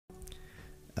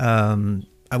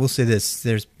I will say this,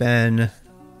 there's been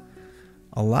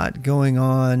a lot going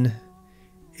on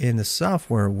in the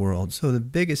software world. So the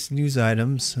biggest news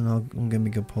items, and I'm going to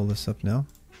go pull this up now.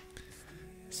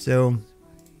 So,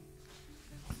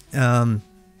 I'm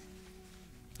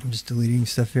just deleting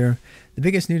stuff here. The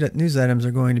biggest news items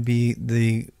are going to be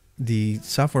the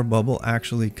software bubble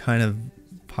actually kind of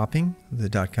popping, the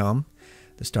 .com,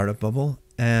 the startup bubble,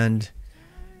 and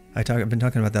I've been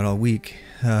talking about that all week,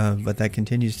 but that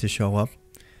continues to show up.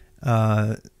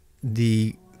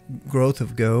 The growth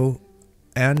of Go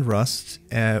and Rust,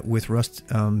 with Rust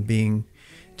being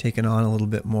taken on a little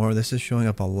bit more. This is showing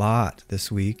up a lot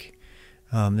this week.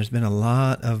 There's been a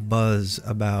lot of buzz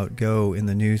about Go in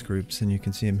the news groups, and you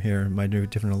can see them here in my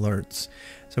different alerts.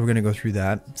 So we're going to go through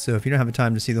that. So if you don't have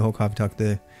time to see the whole Coffee Talk,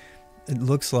 it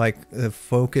looks like the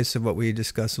focus of what we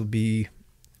discuss will be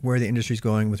where the industry is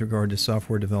going with regard to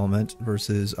software development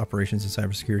versus operations and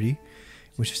cybersecurity,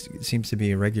 which seems to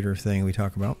be a regular thing we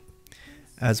talk about,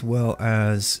 as well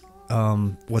as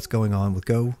what's going on with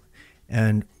Go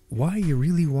and why you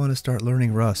really want to start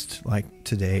learning Rust like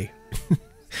today.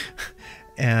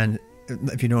 And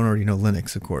if you don't already know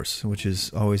Linux, of course, which is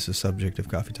always the subject of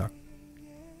Coffee Talk.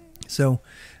 So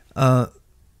I'm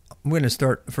going to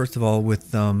start, first of all,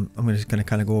 with I'm just going to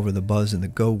kind of go over the buzz in the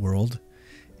Go world,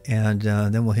 and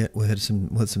then we'll hit some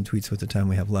tweets with the time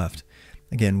we have left.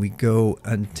 Again, we go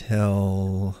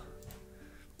until,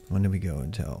 when do we go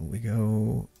until? We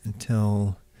go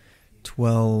until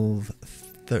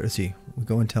 12:30. Let's see, we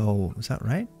go until, is that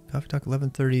right? Coffee Talk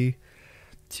 11:30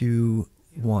 to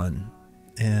 1.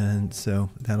 And so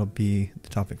that'll be the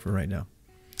topic for right now.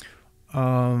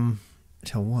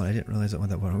 Till 1. I didn't realize that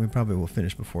went that far. We probably will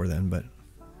finish before then, but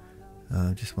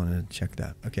just wanted to check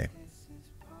that. Okay.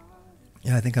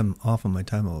 Yeah, I think I'm off on my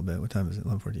time a little bit. What time is it?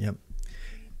 11:40.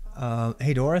 Yep.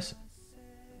 Hey, Doris.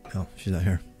 Oh, she's not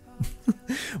here.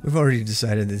 We've already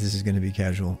decided that this is going to be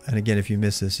casual. And again, if you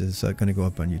miss this, it's going to go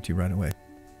up on YouTube right away.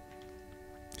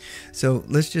 So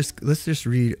let's just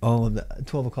read all of the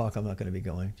 12 o'clock. I'm not going to be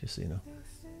going, just so you know.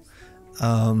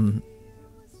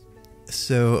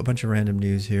 So a bunch of random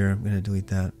news here. I'm going to delete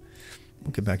that.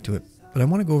 We'll get back to it. But I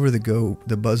want to go over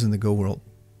the buzz in the Go world.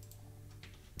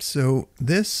 So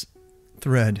this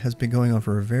thread has been going on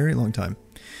for a very long time.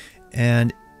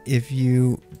 And if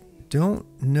you don't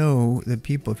know the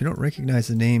people, if you don't recognize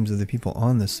the names of the people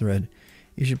on this thread,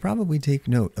 you should probably take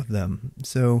note of them.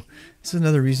 So this is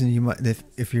another reason you might,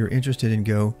 if you're interested in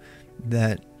Go,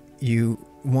 that you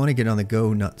want to get on the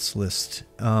Go Nuts list.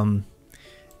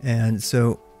 And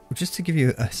so just to give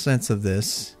you a sense of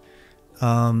this,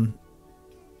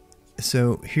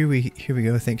 so here we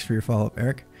go. Thanks for your follow-up,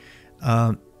 Eric.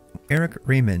 Eric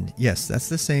Raymond. Yes, that's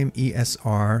the same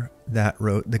ESR that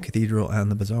wrote The Cathedral and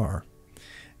the Bazaar.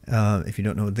 If you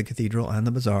don't know what The Cathedral and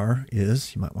the Bazaar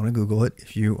is, you might want to Google it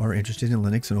if you are interested in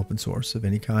Linux and open source of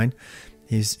any kind.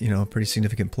 He's, a pretty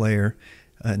significant player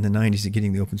in the 90s at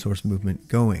getting the open source movement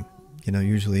going.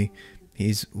 Usually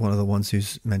he's one of the ones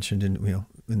who's mentioned in,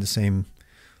 in the same,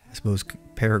 I suppose,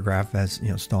 paragraph as,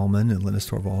 Stallman and Linus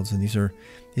Torvalds. And these are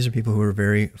people who are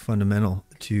very fundamental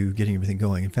to getting everything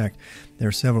going. In fact, there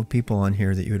are several people on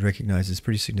here that you would recognize as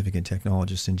pretty significant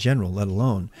technologists in general, let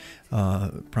alone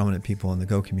prominent people in the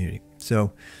Go community.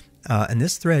 So, and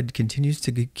this thread continues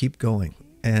to keep going.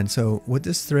 And so what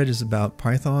this thread is about,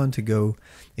 Python to Go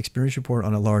experience report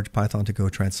on a large Python to Go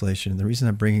translation. And the reason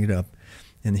I'm bringing it up,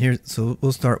 and here, so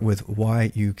we'll start with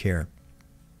why you care.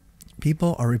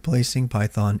 People are replacing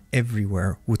Python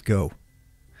everywhere with Go.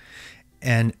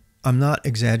 And I'm not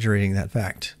exaggerating that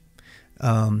fact.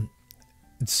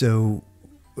 So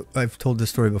I've told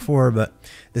this story before, but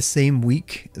the same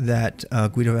week that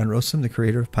Guido van Rossum, the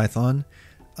creator of Python,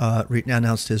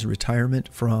 announced his retirement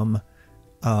from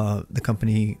the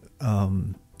company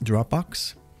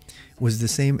Dropbox, was the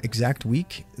same exact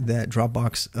week that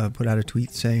Dropbox put out a tweet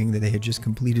saying that they had just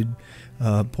completed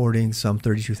porting some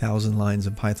 32,000 lines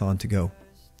of Python to Go.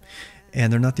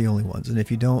 And they're not the only ones. And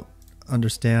if you don't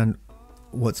understand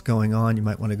what's going on, you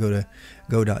might want to go to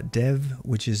go.dev,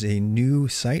 which is a new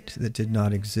site that did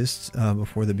not exist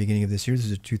before the beginning of this year. This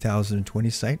is a 2020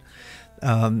 site.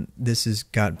 This has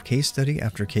got case study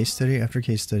after case study after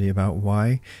case study about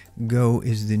why Go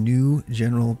is the new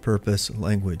general purpose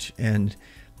language. And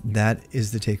that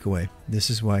is the takeaway. This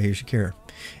is why you should care.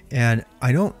 And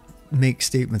I don't make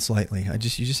statements lightly. You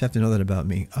just have to know that about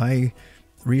me. I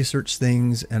research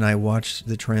things and I watch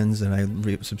the trends and I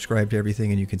subscribe to everything,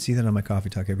 and you can see that on my Coffee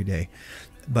Talk every day.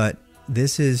 But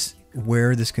this is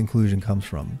where this conclusion comes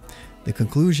from. The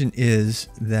conclusion is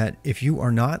that if you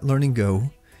are not learning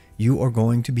Go, you are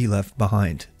going to be left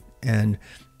behind. And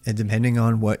and depending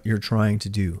on what you're trying to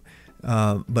do.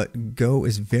 But Go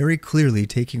is very clearly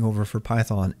taking over for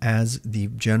Python as the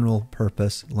general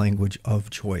purpose language of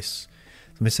choice.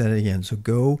 Let me say that again. So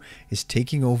Go is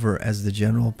taking over as the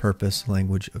general purpose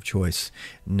language of choice.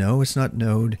 No, it's not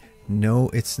Node. No,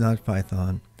 it's not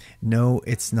Python. No,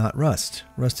 it's not Rust.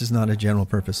 Rust is not a general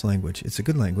purpose language. It's a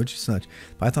good language. It's not.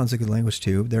 Python's a good language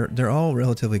too. They're all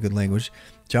relatively good language.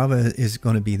 Java is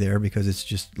going to be there because it's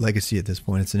just legacy at this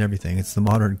point. It's in everything. It's the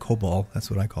modern COBOL. That's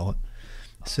what I call it.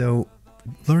 So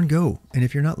learn Go. And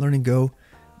if you're not learning Go,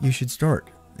 you should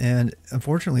start. And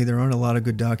unfortunately, there aren't a lot of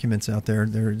good documents out there.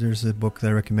 There's a book that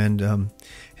I recommend,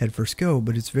 Head First Go,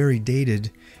 but it's very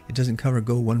dated. It doesn't cover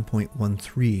Go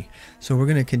 1.13. So we're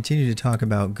going to continue to talk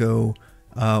about Go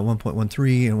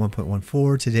 1.13 and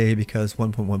 1.14 today because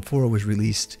 1.14 was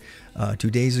released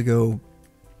 2 days ago.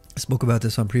 I spoke about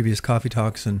this on previous Coffee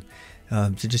Talks, and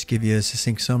to just give you a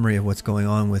succinct summary of what's going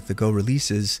on with the Go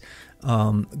releases,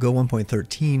 Go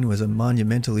 1.13 was a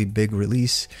monumentally big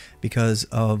release because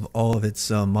of all of its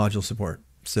module support.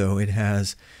 So it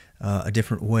has a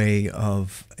different way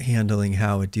of handling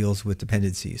how it deals with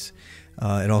dependencies.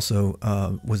 It also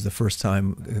was the first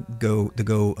time the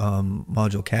Go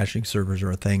module caching servers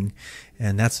are a thing,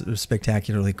 and that's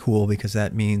spectacularly cool because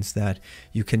that means that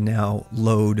you can now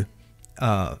load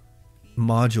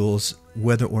modules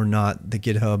whether or not the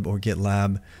GitHub or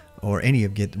GitLab or any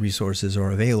of Git resources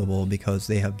are available because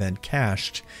they have been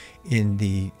cached in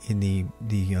the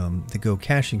Go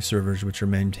caching servers, which are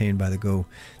maintained by the Go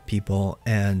people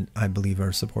and I believe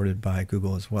are supported by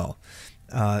Google as well.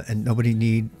 And nobody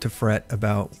need to fret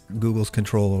about Google's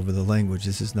control over the language.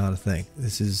 This is not a thing.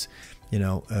 This is, a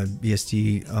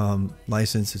BSD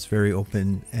license. It's very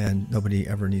open, and nobody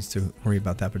ever needs to worry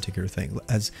about that particular thing,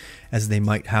 as they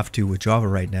might have to with Java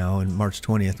right now on March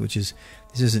 20th, which is,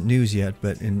 this isn't news yet,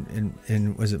 but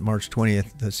in was it March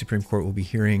 20th, the Supreme Court will be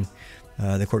hearing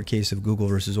the court case of Google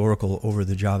versus Oracle over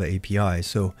the Java API.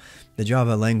 So the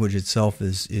Java language itself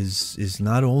is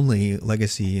not only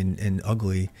legacy and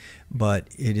ugly, but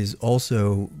it is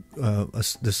also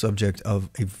the subject of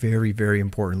a very, very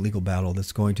important legal battle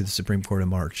that's going to the Supreme Court in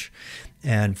March.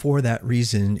 And for that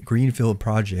reason, greenfield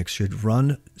projects should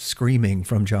run screaming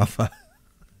from Java.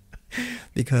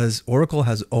 Because Oracle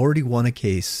has already won a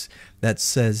case that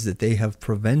says that they have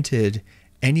prevented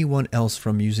anyone else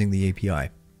from using the API.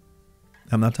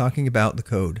 I'm not talking about the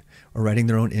code or writing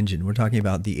their own engine. We're talking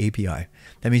about the API.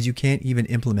 That means you can't even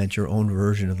implement your own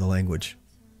version of the language.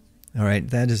 All right,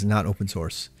 that is not open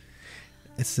source.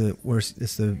 It's the worst.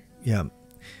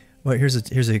 Well,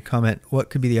 here's a comment. What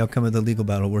could be the outcome of the legal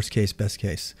battle? Worst case, best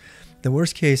case. The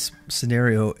worst case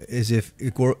scenario is if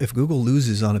Google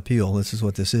loses on appeal. This is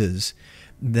what this is.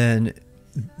 Then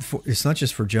it's not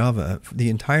just for Java. The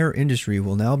entire industry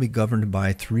will now be governed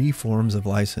by 3 forms of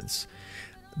license.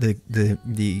 The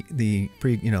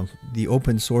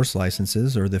open source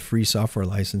licenses, or the free software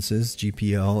licenses,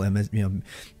 GPL,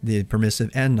 the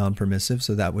permissive and non-permissive.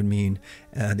 So that would mean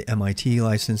the MIT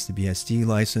license, the BSD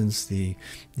license, the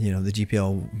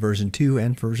GPL version 2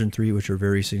 and version 3, which are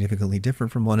very significantly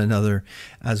different from one another,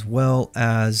 as well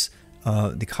as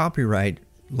the copyright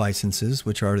licenses,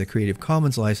 which are the Creative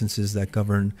Commons licenses that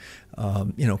govern,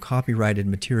 copyrighted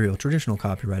material, traditional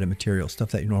copyrighted material,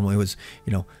 stuff that normally was,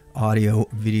 audio,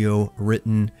 video,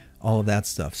 written, all of that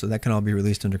stuff. So that can all be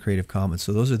released under Creative Commons.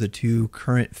 So those are the 2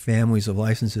 current families of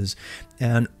licenses.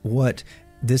 And what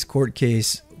this court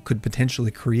case could potentially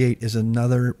create is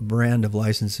another brand of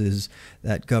licenses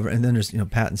that govern, and then there's,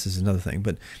 patents is another thing,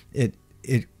 but it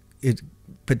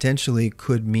potentially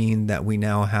could mean that we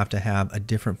now have to have a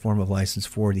different form of license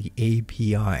for the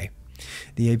API.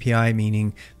 The API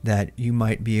meaning that you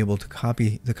might be able to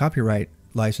copy the copyright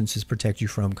licenses protect you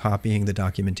from copying the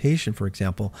documentation, for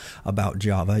example, about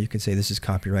Java. You can say this is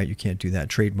copyright, you can't do that.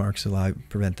 Trademarks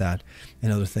prevent that,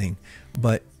 another thing.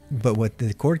 But what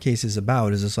the court case is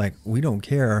about is it's like, we don't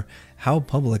care how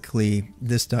publicly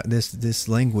this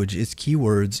language, its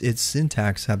keywords, its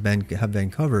syntax have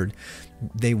been covered.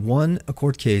 They won a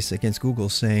court case against Google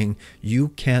saying you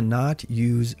cannot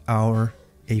use our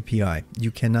API.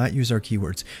 You cannot use our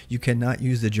keywords. You cannot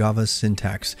use the Java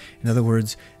syntax. In other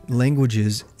words,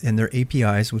 languages and their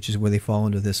APIs, which is where they fall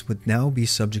into this, would now be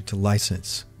subject to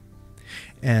license.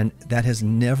 And that has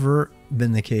never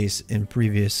been the case in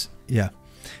previous,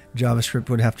 JavaScript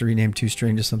would have to rename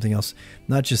ToString to something else.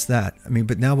 Not just that.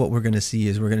 But now what we're going to see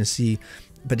is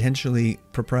potentially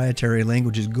proprietary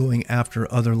languages going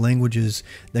after other languages,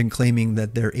 then claiming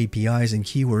that their APIs and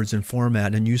keywords and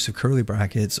format and use of curly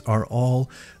brackets are all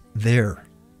their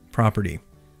property.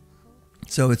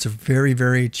 So it's a very,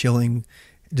 very chilling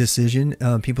decision.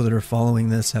 People that are following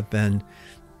this have been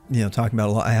talking about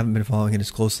a lot. I haven't been following it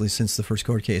as closely since the first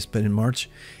court case, but in March,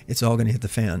 it's all going to hit the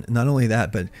fan. Not only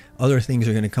that, but other things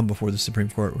are going to come before the Supreme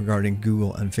Court regarding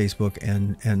Google and Facebook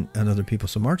and other people.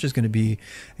 So March is going to be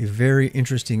a very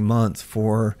interesting month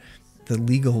for the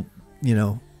legal,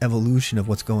 evolution of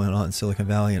what's going on in Silicon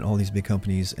Valley and all these big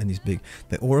companies and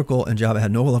the Oracle and Java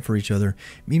had no love for each other.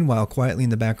 Meanwhile, quietly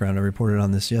in the background, I reported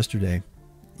on this yesterday.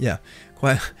 Yeah,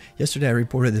 yesterday I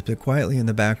reported this, but quietly in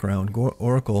the background,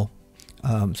 Google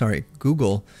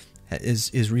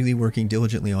is really working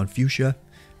diligently on Fuchsia.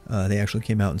 They actually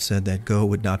came out and said that Go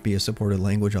would not be a supported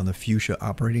language on the Fuchsia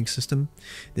operating system.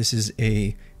 This is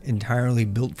a entirely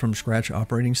built from scratch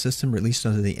operating system released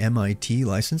under the MIT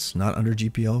license, not under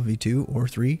GPL v2 or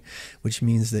 3, which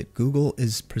means that Google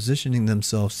is positioning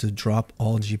themselves to drop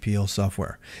all GPL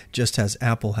software, just as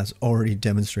Apple has already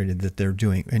demonstrated that they're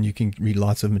doing. And you can read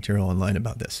lots of material online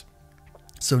about this.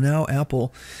 So now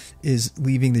Apple is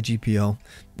leaving the GPL.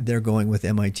 They're going with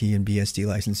MIT and BSD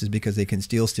licenses because they can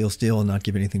steal, and not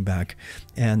give anything back.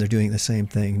 And they're doing the same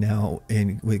thing now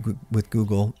with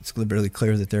Google. It's really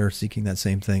clear that they're seeking that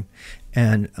same thing.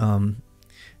 And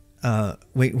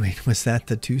wait, was that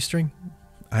the 2-string?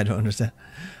 I don't understand.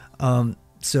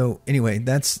 So anyway,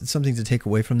 that's something to take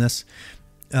away from this.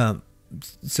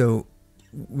 So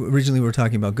originally we were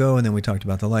talking about Go, and then we talked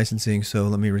about the licensing. So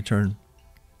let me return.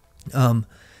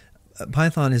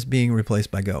 Python is being replaced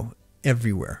by Go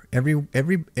everywhere.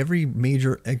 Every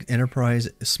major enterprise,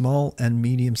 small and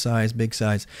medium size, big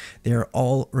size, they are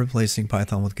all replacing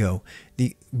Python with Go.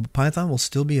 The Python will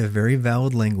still be a very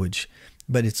valid language,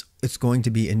 but it's going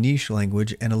to be a niche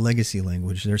language and a legacy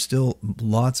language. There's still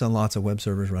lots and lots of web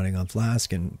servers running on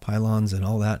Flask and Pylons and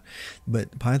all that,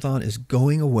 but Python is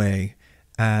going away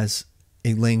as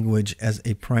a language, as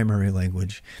a primary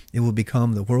language. It will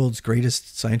become the world's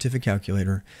greatest scientific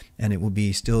calculator, and it will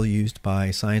be still used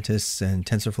by scientists and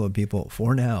TensorFlow people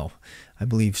for now. I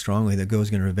believe strongly that Go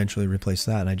is going to eventually replace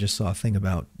that. I just saw a thing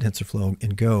about TensorFlow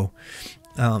in Go.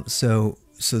 So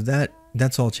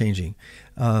that's all changing.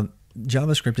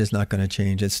 JavaScript is not going to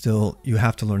change. It's still, you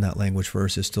have to learn that language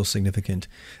first. It's still significant.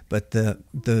 But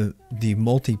the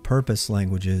multi-purpose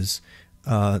languages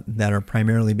that are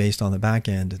primarily based on the back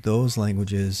end, those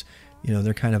languages,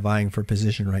 they're kind of vying for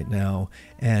position right now.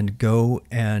 And Go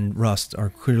and Rust are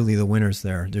clearly the winners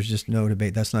there. There's just no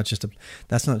debate. That's not just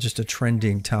a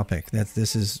trending topic.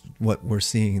 This is what we're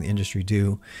seeing the industry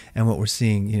do, and what we're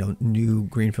seeing, new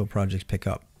greenfield projects pick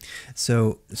up.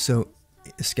 So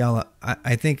Scala,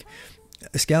 I think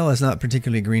Scala is not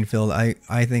particularly greenfield.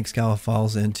 I think Scala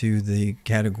falls into the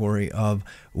category of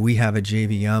we have a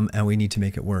JVM and we need to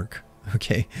make it work.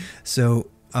 Okay, so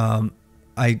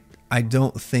I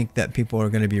don't think that people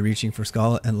are going to be reaching for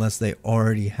Scala unless they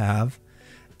already have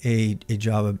a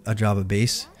Java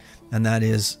base, and that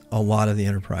is a lot of the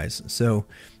enterprise. So,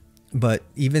 but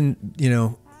even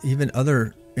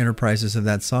other enterprises of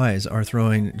that size are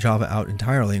throwing Java out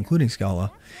entirely, including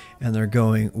Scala, and they're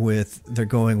going with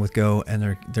Go,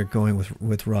 and they're going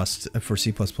with Rust for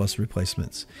C++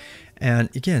 replacements.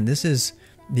 And again, the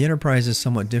enterprise is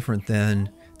somewhat different than.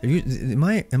 In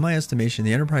my estimation,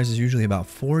 the enterprise is usually about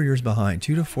 4 years behind,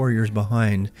 2 to 4 years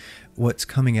behind what's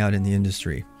coming out in the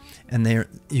industry, and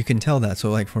you can tell that.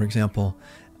 So, like for example,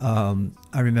 I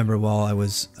remember while I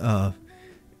was at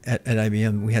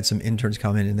IBM, we had some interns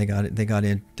come in, and they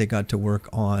got to work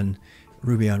on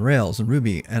Ruby on Rails and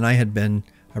Ruby, and I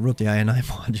wrote the INI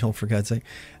module, for God's sake,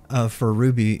 for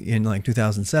Ruby in like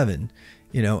 2007,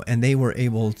 and they were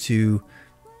able to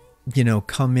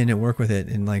come in and work with it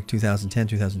in like 2010,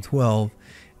 2012,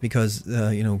 because,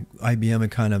 IBM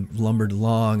had kind of lumbered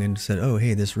along and said, oh,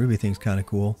 hey, this Ruby thing's kind of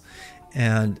cool.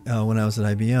 And when I was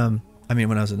at IBM,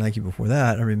 when I was at Nike before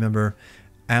that, I remember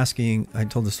asking, I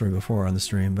told the story before on the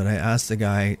stream, but I asked the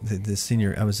guy, the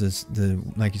senior, I was the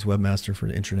Nike's webmaster for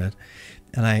the intranet,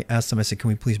 and I asked him, I said, can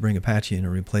we please bring Apache in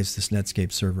and replace this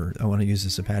Netscape server? I want to use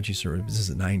this Apache server. This is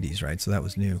the 90s, right? So that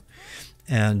was new.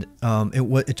 And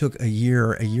it took a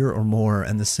year or more,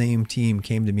 and the same team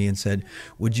came to me and said,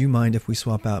 would you mind if we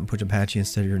swap out and put Apache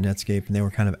instead of your Netscape? And they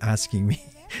were kind of asking me,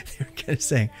 they were kind of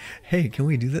saying, hey, can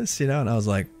we do this? And I was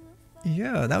like,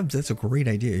 yeah, that's a great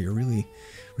idea. You're really,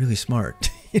 really smart.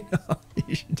 You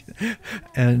should do that.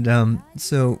 And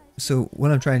so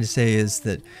what I'm trying to say is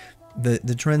that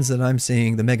the trends that I'm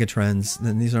seeing, the mega trends,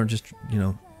 then these aren't just,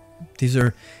 these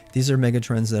are mega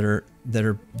trends that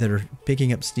are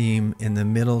picking up steam in the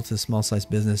middle to small size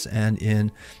business and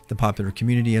in the popular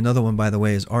community. Another one, by the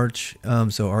way, is Arch.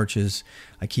 So Arch is,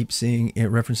 I keep seeing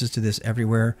references to this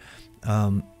everywhere.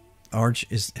 Arch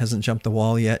hasn't jumped the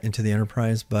wall yet into the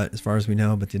enterprise, but as far as we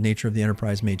know, but the nature of the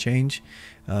enterprise may change,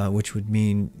 which would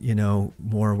mean,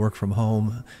 more work from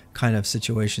home kind of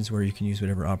situations where you can use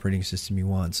whatever operating system you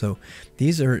want. So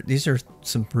these are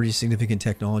some pretty significant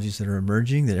technologies that are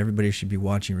emerging that everybody should be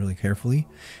watching really carefully.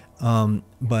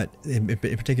 But in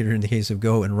particular, in the case of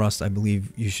Go and Rust, I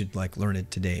believe you should learn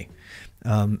it today.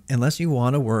 Unless you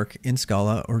want to work in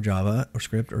Scala or Java or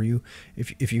script, or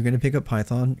if you're going to pick up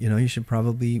Python, you should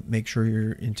probably make sure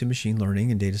you're into machine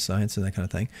learning and data science and that kind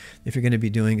of thing. If you're going to be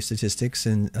doing statistics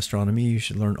and astronomy, you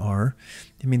should learn R.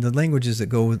 I mean, the languages that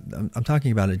go with, I'm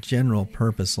talking about a general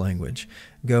purpose language.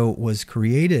 Go was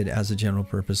created as a general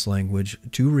purpose language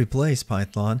to replace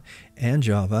Python and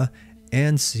Java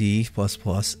and C++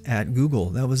 at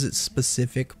Google. That was its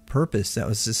specific purpose. That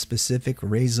was its specific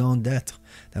raison d'etre.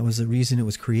 That was the reason it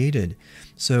was created.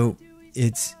 So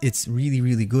it's really,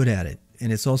 really good at it.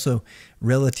 And it's also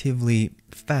relatively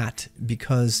fat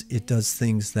because it does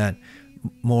things that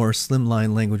more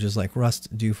slimline languages like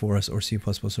Rust do for us, or C++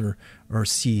 or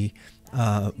C,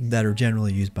 that are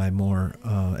generally used by more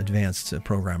advanced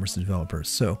programmers and developers.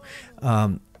 So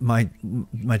my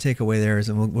takeaway there is,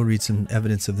 and we'll read some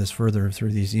evidence of this further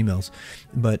through these emails,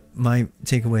 but my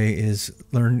takeaway is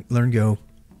learn Go.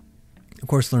 Of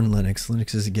course, learn Linux.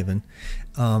 Linux is a given.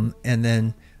 And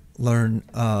then learn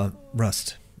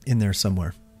Rust in there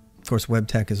somewhere. Of course,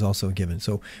 WebTech is also a given.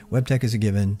 So WebTech is a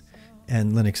given,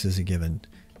 and Linux is a given.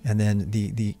 And then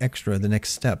the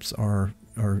next steps are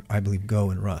I believe, Go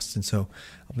and Rust. And so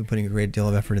I'll be putting a great deal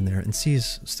of effort in there. And C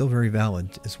is still very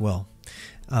valid as well.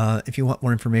 If you want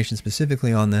more information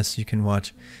specifically on this, you can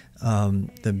watch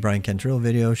the Brian Cantrell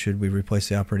video, Should We Replace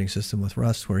the Operating System with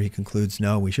Rust?, where he concludes,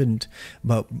 no, we shouldn't,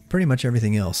 but pretty much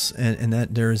everything else. And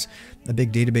that there's a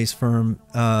big database firm,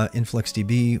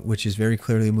 InfluxDB, which is very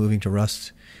clearly moving to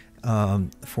Rust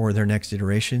for their next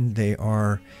iteration. They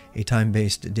are a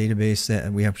time-based database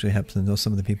that we actually happen to know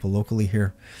some of the people locally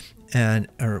here,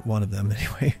 or one of them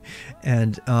anyway.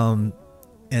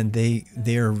 And they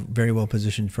are very well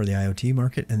positioned for the IoT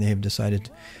market, and they have decided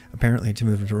apparently to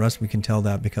move to Rust. We can tell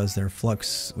that because their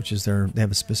Flux, which is they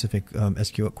have a specific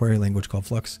SQL query language called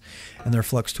Flux, and their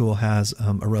Flux tool has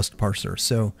a Rust parser.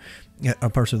 So a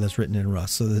parser that's written in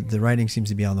Rust. So the writing seems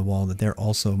to be on the wall that they're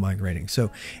also migrating.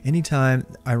 So anytime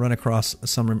I run across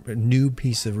some new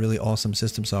piece of really awesome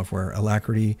system software,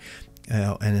 Alacrity,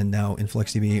 and then now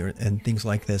InfluxDB and things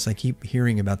like this, I keep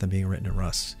hearing about them being written in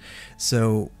Rust.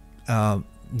 So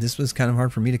this was kind of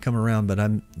hard for me to come around, but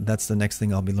that's the next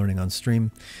thing I'll be learning on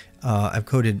stream. I've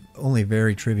coded only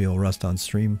very trivial Rust on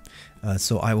stream,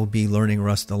 so I will be learning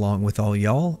Rust along with all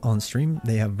y'all on stream.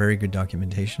 They have very good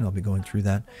documentation. I'll be going through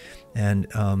that, and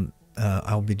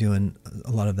I'll be doing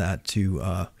a lot of that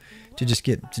to just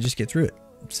get through it.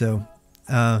 So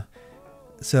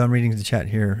I'm reading the chat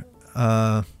here.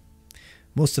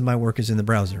 Most of my work is in the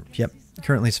browser. Yep.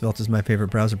 Currently, Svelte is my favorite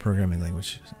browser programming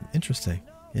language. Interesting.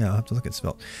 Yeah, I'll have to look at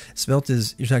Svelte. Svelte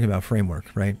is, you're talking about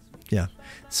framework, right? Yeah.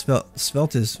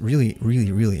 Svelte is really,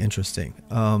 really, really interesting.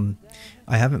 I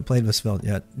haven't played with Svelte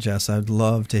yet, Jess. I'd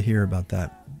love to hear about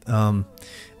that.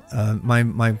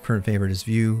 My current favorite is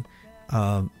Vue.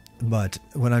 But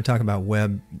when I talk about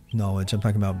web knowledge, I'm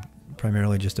talking about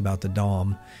primarily just about the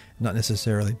DOM, not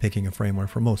necessarily picking a framework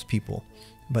for most people.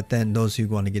 But then those who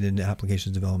want to get into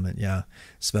applications development, yeah,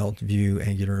 Svelte, Vue,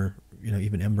 Angular,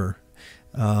 even Ember,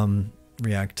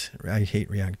 React. I hate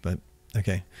React, but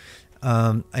okay.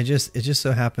 It just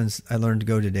so happens I learned to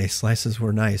Go today. Slices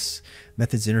were nice.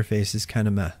 Methods interface is kind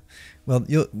of meh. Well,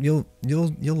 you'll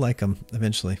like them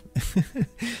eventually.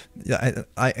 Yeah,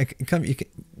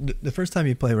 the first time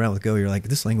you play around with Go, you're like,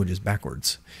 this language is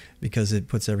backwards, because it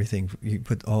puts everything. You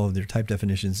put all of their type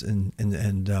definitions and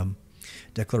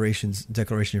declaration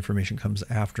information comes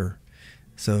after.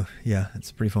 So yeah,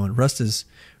 it's pretty fun. Rust is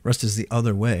the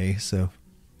other way. So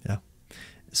yeah,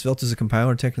 Svelte is a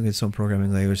compiler, technically its own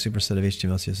programming language, superset of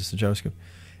HTML, CSS, and JavaScript.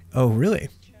 Oh really?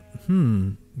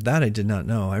 That I did not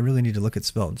know. I really need to look at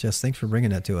Svelte. Jess, thanks for bringing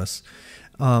that to us.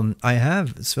 I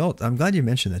have Svelte. I'm glad you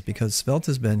mentioned that, because Svelte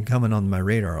has been coming on my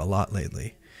radar a lot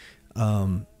lately.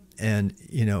 And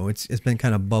it's been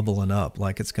kind of bubbling up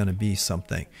like it's going to be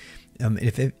something.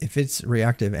 If it's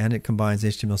reactive and it combines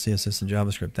HTML, CSS, and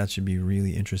JavaScript, that should be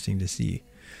really interesting to see.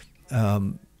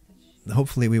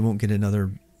 Hopefully we won't get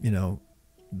another,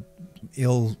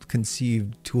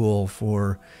 ill-conceived tool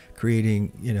for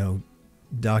creating,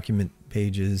 document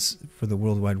pages for the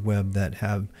World Wide Web that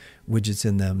have widgets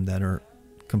in them that are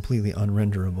completely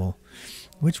unrenderable,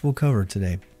 which we'll cover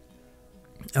today.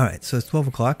 All right, so it's 12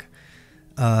 o'clock.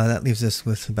 That leaves us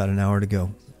with about an hour to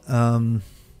go.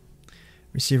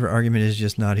 Receiver argument is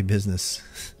just naughty business.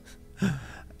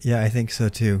 Yeah, I think so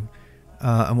too.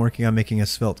 I'm working on making a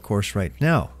Svelte course right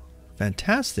now.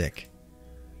 Fantastic.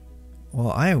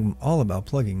 Well, I am all about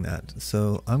plugging that.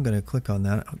 So I'm going to click on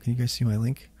that. Can you guys see my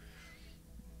link?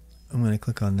 I'm going to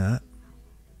click on that.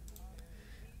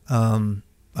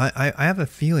 I have a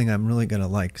feeling I'm really going to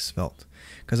like Svelte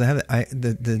because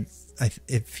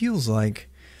it feels like,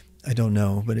 I don't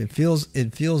know, but it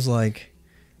feels like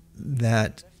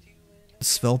that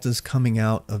Svelte is coming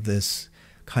out of this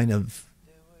kind of,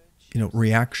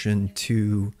 reaction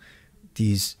to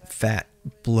these fat,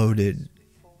 bloated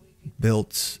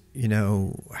builds,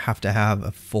 have to have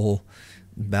a full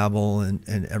Babel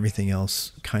and everything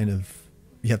else kind of,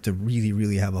 you have to really,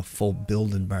 really have a full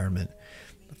build environment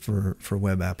for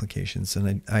web applications.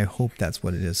 And I hope that's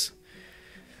what it is.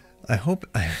 I hope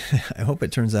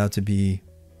it turns out to be,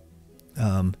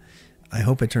 and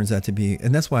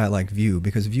that's why I like Vue,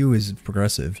 because Vue is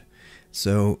progressive.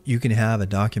 So you can have a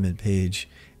document page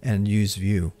and use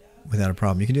Vue without a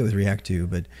problem. You can do it with React too,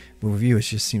 but with Vue it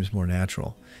just seems more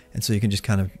natural. And so you can just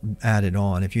kind of add it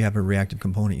on. If you have a reactive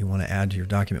component you want to add to your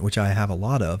document, which I have a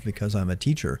lot of because I'm a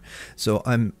teacher. So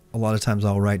a lot of times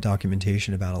I'll write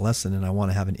documentation about a lesson and I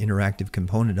want to have an interactive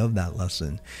component of that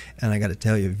lesson. And I got to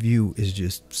tell you, Vue is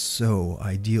just so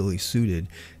ideally suited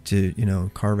to,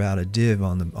 carve out a div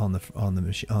on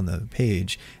the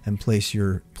page and place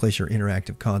your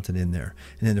interactive content in there.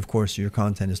 And then of course your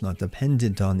content is not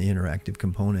dependent on the interactive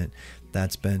component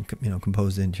that's been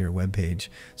composed into your web page.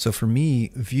 So for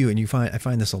me, Vue, and I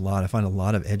find this a lot. I find a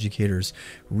lot of educators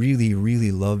really,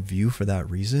 really love Vue for that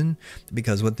reason,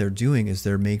 because what they're doing is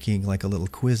they're making like a little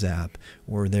quiz app,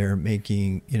 or they're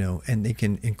making, and they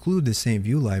can include the same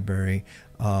Vue library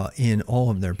in all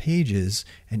of their pages,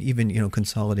 and even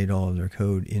consolidate all of their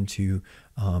code into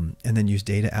and then use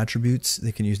data attributes.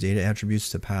 They can use data attributes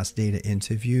to pass data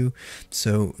into Vue,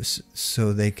 so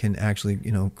they can actually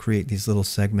create these little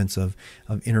segments of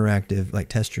interactive, like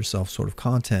test yourself sort of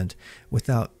content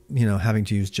without having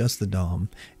to use just the DOM,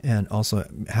 and also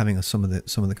having some of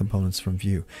the components from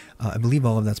Vue. I believe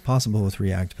all of that's possible with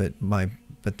React,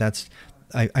 but that's.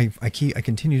 I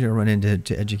continue to run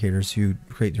into educators who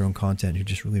create their own content who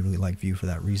just really, really like Vue for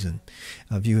that reason.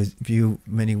 Vue,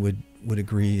 many would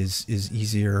agree, is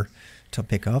easier to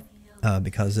pick up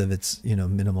because of its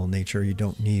minimal nature. You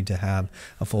don't need to have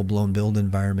a full-blown build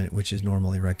environment, which is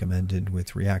normally recommended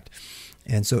with React.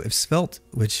 And so if Svelte,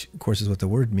 which of course is what the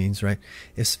word means, right?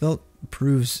 If Svelte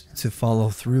proves to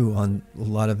follow through on a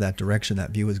lot of that direction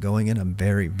that Vue is going in, I'm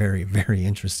very, very, very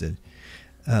interested.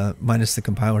 Minus the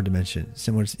compiler dimension,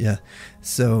 similar to, yeah.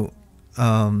 So,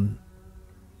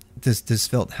 does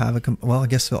Svelte have I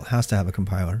guess Svelte has to have a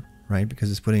compiler, right? Because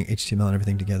it's putting HTML and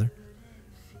everything together.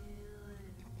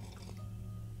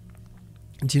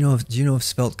 Do you know if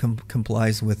Svelte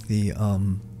complies with the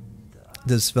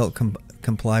does Svelte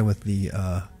comply with the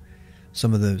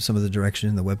some of the direction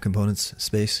in the web components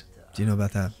space? Do you know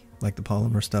about that, like the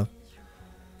Polymer stuff?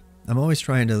 I'm always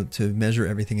trying to measure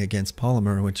everything against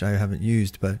Polymer, which I haven't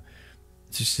used, but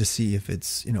just to see if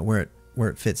it's where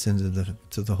it fits into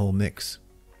the whole mix.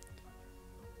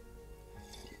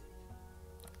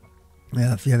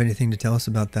 Yeah, if you have anything to tell us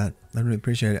about that, I'd really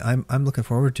appreciate it. I'm looking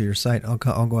forward to your site. I'll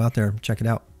go out there and check it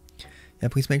out. Yeah,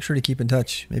 please make sure to keep in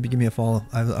touch. Maybe give me a follow.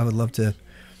 I would love to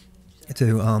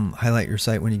highlight your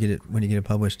site when you get it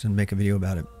published and make a video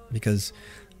about it, because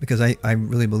I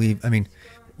really believe. I mean,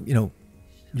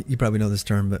 you probably know this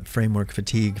term, but framework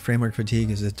fatigue. Framework fatigue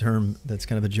is a term that's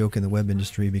kind of a joke in the web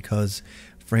industry, because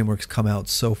frameworks come out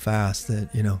so fast that,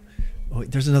 oh,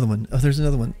 there's another one. Oh, there's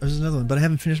another one. There's another one. But I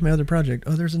haven't finished my other project.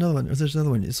 Oh, there's another one. Oh, there's another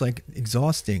one. It's like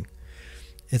exhausting.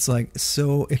 It's like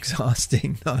so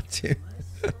exhausting not to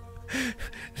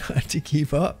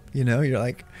keep up. You're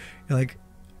like,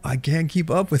 I can't keep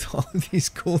up with all of these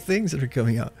cool things that are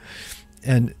coming out.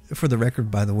 And for the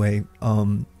record, by the way,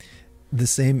 that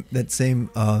same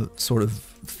sort of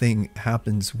thing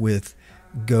happens with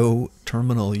Go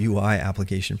terminal UI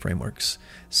application frameworks.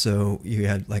 So you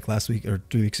had, like last week or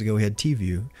 2 weeks ago, we had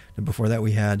TView, and before that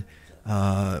we had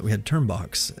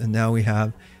Turnbox, and now we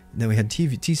had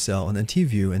T-Cell, and then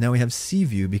TView, and now we have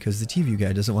CView, because the TView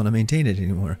guy doesn't want to maintain it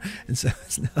anymore. And so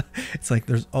it's like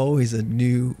there's always a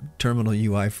new terminal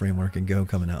UI framework in Go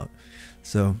coming out.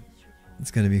 So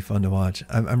it's going to be fun to watch.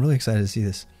 I'm really excited to see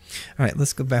this. All right,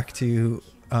 let's go back to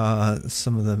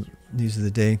some of the news of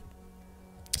the day.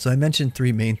 So I mentioned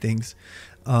 3 main things.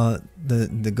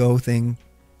 The Go thing,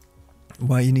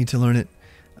 why you need to learn it.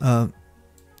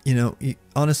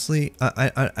 Honestly,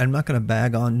 I'm not going to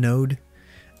bag on Node,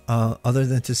 other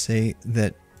than to say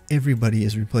that everybody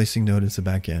is replacing Node as a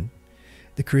backend.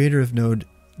 The creator of Node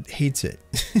hates it.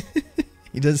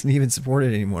 He doesn't even support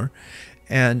it anymore.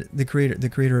 And the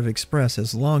creator of Express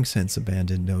has long since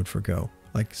abandoned Node for Go,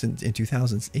 like since in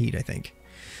 2008, I think.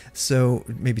 So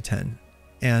maybe 10.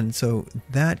 And so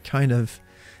that kind of,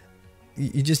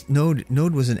 you just, Node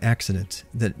was an accident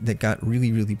that got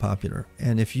really, really popular.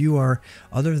 And if you are,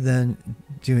 other than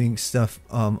doing stuff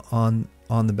on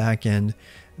the back end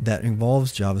that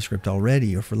involves JavaScript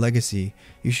already or for legacy,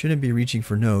 you shouldn't be reaching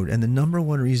for Node. And the number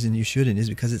one reason you shouldn't is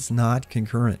because it's not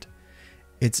concurrent.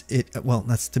 Well,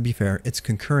 that's, to be fair, it's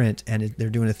concurrent, and they're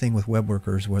doing a thing with web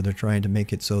workers where they're trying to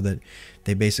make it so that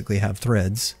they basically have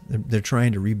threads. They're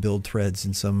trying to rebuild threads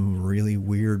in some really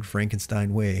weird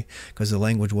Frankenstein way because the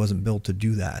language wasn't built to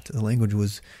do that. The language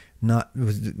was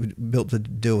built to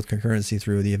deal with concurrency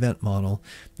through the event model,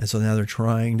 and so now they're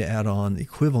trying to add on the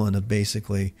equivalent of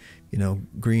basically,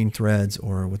 green threads,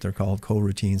 or what they're called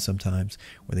coroutines sometimes,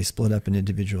 where they split up an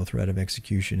individual thread of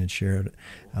execution and share it,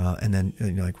 and then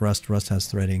like Rust has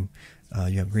threading.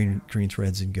 You have green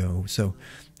threads in Go. So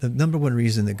the number one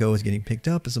reason that Go is getting picked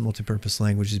up as a multipurpose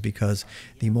language is because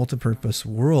the multipurpose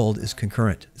world is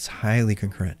concurrent. It's highly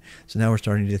concurrent. So now we're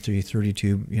starting to do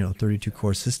 32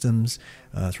 core systems,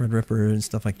 Threadripper and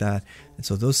stuff like that. And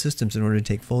so those systems, in order to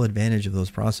take full advantage of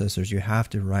those processors, you have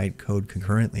to write code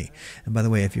concurrently. And by the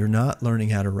way, if you're not learning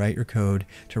how to write your code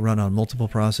to run on multiple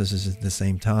processes at the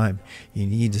same time, you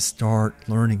need to start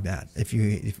learning that. If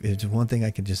it's one thing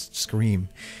I can just scream,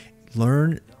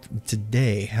 learn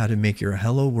today how to make your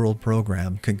hello world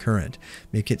program concurrent.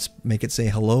 Make it say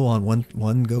hello on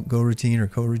one go routine or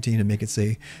coroutine, and make it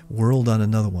say world on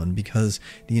another one, because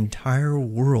the entire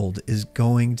world is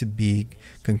going to be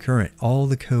concurrent. All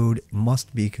the code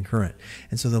must be concurrent.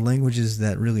 And so the languages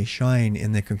that really shine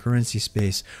in the concurrency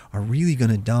space are really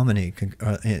going to dominate,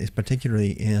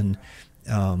 particularly in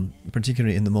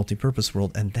the multi-purpose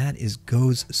world, and that is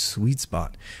Go's sweet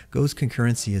spot. Go's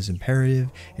concurrency is imperative.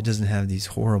 It doesn't have these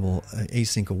horrible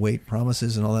async await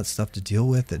promises and all that stuff to deal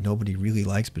with that nobody really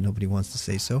likes, but nobody wants to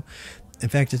say so. In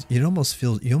fact, you almost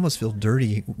feel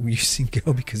dirty using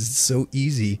Go because it's so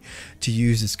easy to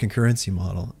use its concurrency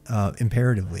model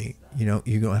imperatively. You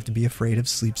don't have to be afraid of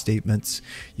sleep statements.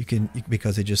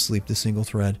 Because they just sleep the single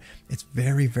thread. It's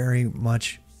very, very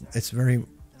much. It's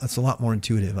a lot more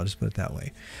intuitive, I'll just put it that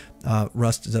way.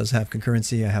 Rust does have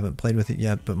concurrency. I haven't played with it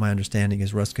yet, but my understanding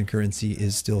is Rust concurrency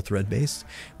is still thread-based,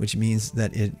 which means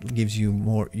that it gives you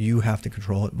more, you have to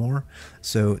control it more.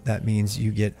 So that means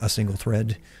you get a single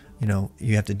thread.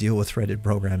 You have to deal with threaded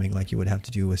programming like you would have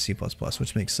to do with C++,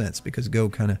 which makes sense because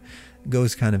Go's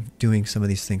kind of doing some of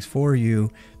these things for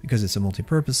you because it's a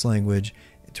multi-purpose language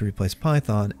to replace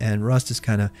Python, and Rust is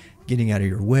kind of getting out of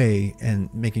your way and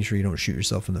making sure you don't shoot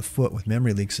yourself in the foot with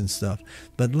memory leaks and stuff,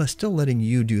 but still letting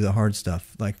you do the hard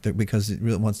stuff, because it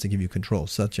really wants to give you control,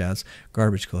 such as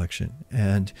garbage collection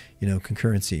and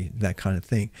concurrency, that kind of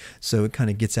thing. So it kind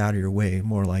of gets out of your way,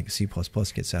 more like C++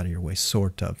 gets out of your way,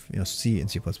 sort of, C and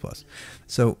C++.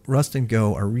 So Rust and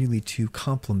Go are really two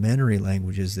complementary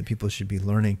languages that people should be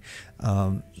learning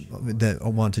that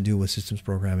want to do with systems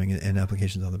programming and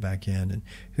applications on the back end, and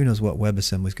who knows what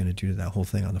WebAssembly is going to do to that whole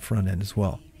thing on the front end as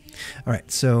well. All right,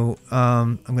 so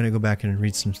I'm going to go back and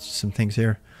read some things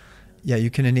here. Yeah,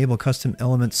 you can enable custom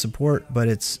element support, but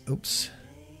it's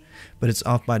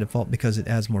off by default because it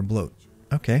adds more bloat.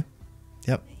 Okay,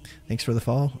 yep. Thanks for the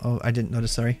follow. Oh, I didn't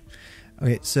notice. Sorry.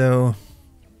 Okay, so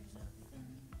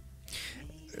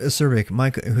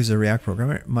Cervic, who's a React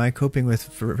programmer, my coping with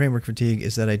framework fatigue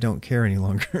is that I don't care any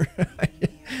longer.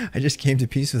 I just came to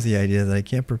peace with the idea that I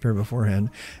can't prepare beforehand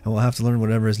and will have to learn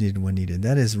whatever is needed when needed.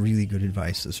 That is really good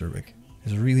advice, Cervic.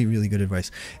 It's really, really good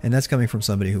advice. And that's coming from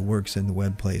somebody who works in the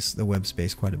web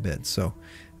space quite a bit. So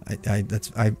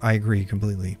I agree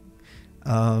completely.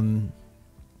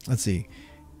 Let's see.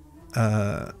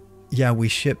 Yeah, we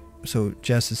ship. So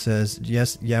Jess says,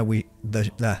 yes, yeah,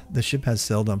 the ship has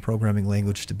sailed on programming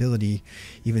language stability.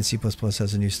 Even C++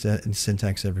 has a new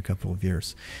syntax every couple of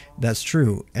years. That's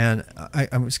true. And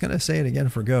I'm just going to say it again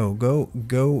for Go.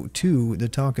 Go 2, the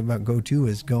talk about Go 2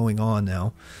 is going on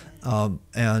now.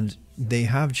 And they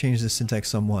have changed the syntax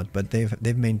somewhat, but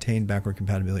they've maintained backward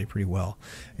compatibility pretty well.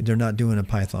 They're not doing a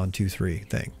Python 2.3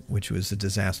 thing, which was a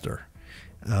disaster.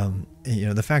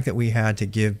 The fact that we had to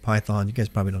give Python, you guys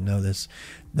probably don't know this,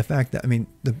 the fact that,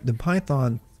 the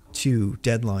Python 2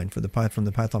 deadline from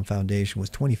the Python Foundation was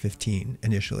 2015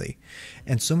 initially.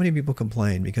 And so many people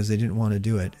complained because they didn't want to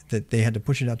do it, that they had to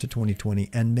push it out to 2020,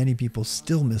 and many people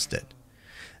still missed it.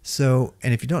 So,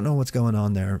 and if you don't know what's going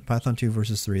on there, Python 2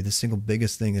 versus 3, the single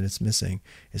biggest thing that it's missing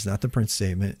is not the print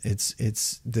statement,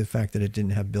 it's the fact that it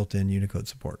didn't have built-in Unicode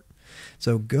support.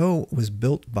 So Go was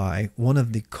built by one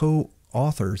of the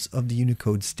co-authors of the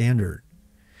Unicode standard.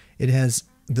 It has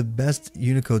the best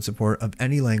Unicode support of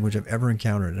any language I've ever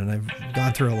encountered, and I've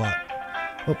gone through a lot.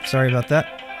 Oh, sorry about that.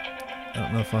 I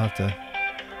don't know if I'll have to...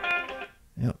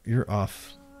 Yep, you're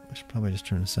off. I should probably just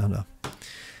turn the sound off.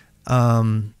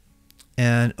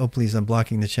 And oh please, I'm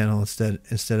blocking the channel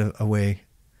instead of away.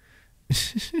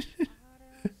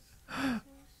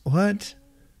 What?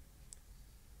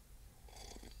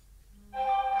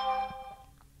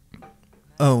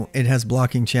 Oh, it has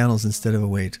blocking channels instead of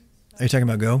await. Are you talking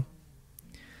about Go?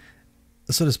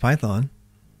 So does Python.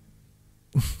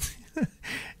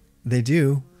 They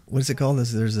do. What is it called?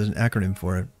 There's an acronym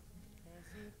for it.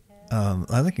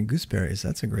 Lilac and Gooseberries.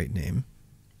 That's a great name.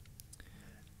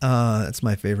 That's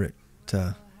my favorite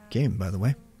game, by the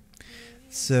way.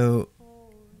 So,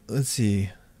 let's see.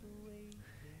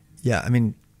 Yeah, I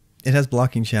mean, it has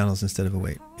blocking channels instead of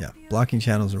await. Yeah, blocking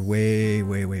channels are way,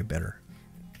 way, way better.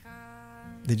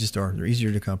 They just are. They're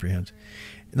easier to comprehend.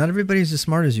 Not everybody's as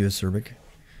smart as you, Acerbic.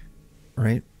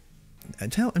 Right?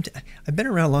 I've been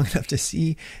around long enough to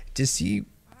see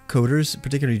coders,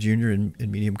 particularly junior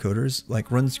and medium coders,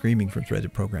 like run screaming from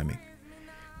threaded programming.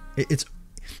 It's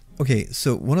okay.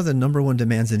 So one of the number one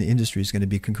demands in the industry is going to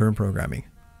be concurrent programming.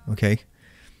 Okay.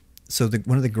 So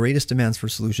one of the greatest demands for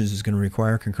solutions is going to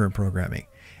require concurrent programming.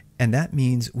 And that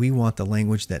means we want the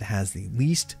language that has the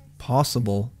least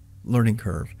possible learning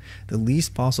curve, the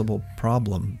least possible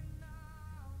problem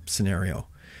scenario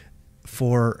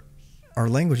for our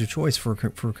language of choice for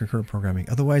concurrent programming.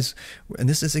 Otherwise, and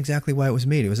this is exactly why it was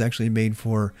made. It was actually made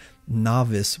for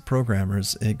novice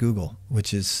programmers at Google,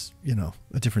 which is,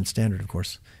 a different standard, of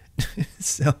course.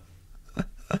 So,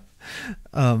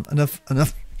 enough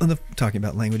talking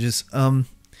about languages.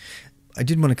 I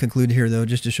did want to conclude here, though,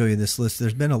 just to show you this list.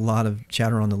 There's been a lot of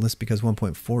chatter on the list because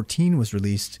 1.14 was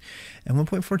released, and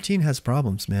 1.14 has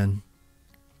problems, man.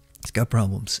 It's got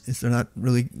problems. They're not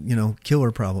really,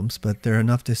 killer problems, but they're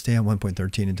enough to stay on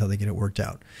 1.13 until they get it worked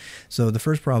out. So the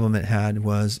first problem it had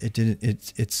was it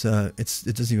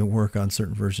doesn't even work on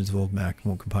certain versions of old Mac. It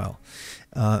won't compile.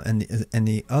 And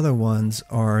the other ones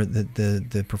are that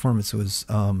the performance was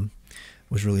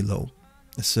really low.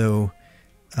 So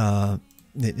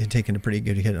it had taken a pretty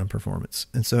good hit on performance.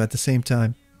 And so at the same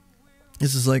time,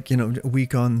 this is like, a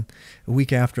week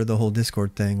after the whole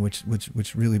Discord thing, which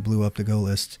really blew up the Go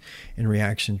list in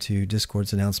reaction to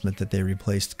Discord's announcement that they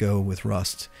replaced Go with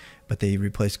Rust, but they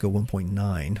replaced Go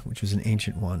 1.9, which was an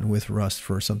ancient one, with Rust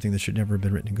for something that should never have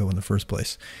been written in Go in the first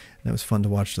place. And it was fun to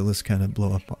watch the list kind of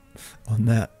blow up on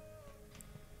that.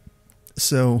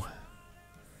 So,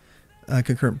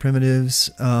 concurrent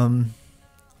primitives. Unrelated,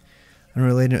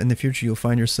 in the future, you'll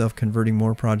find yourself converting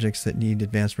more projects that need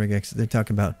advanced regex. They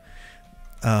talk about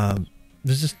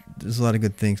there's a lot of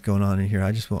good things going on in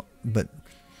here.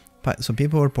 So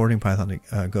people are porting Python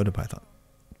to Go to Python.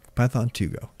 Python to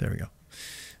Go. There we go.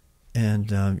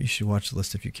 And you should watch the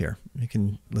list if you care. You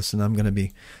can listen. I'm going to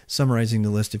be summarizing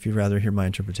the list if you'd rather hear my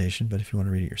interpretation, but if you want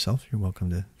to read it yourself, you're welcome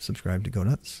to subscribe to Go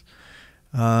Nuts.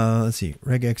 Let's see.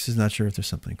 Regex is not sure if there's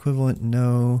something equivalent.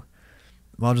 No.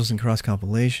 Modules and cross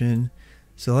compilation.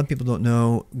 So a lot of people don't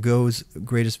know Go's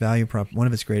greatest value one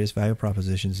of its greatest value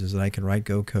propositions is that I can write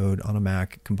Go code on a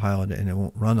Mac, compile it, and it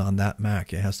won't run on that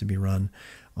Mac. It has to be run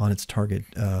on its target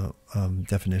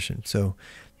definition. So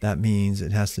that means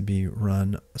it has to be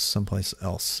run someplace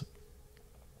else.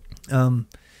 Who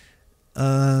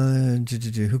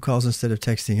calls instead of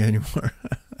texting anymore?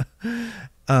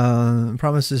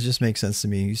 Promises just make sense to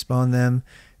me. You spawn them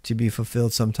to be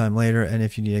fulfilled sometime later, and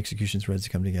if you need execution threads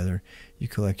to come together, you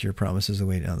collect your promises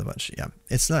away down the bunch. Yeah,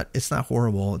 it's not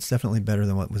horrible. It's definitely better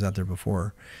than what was out there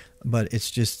before, but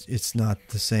it's not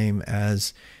the same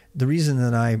as the reason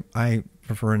that I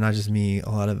prefer, not just me, a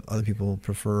lot of other people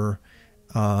prefer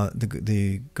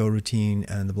the Go routine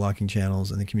and the blocking channels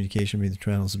and the communication between the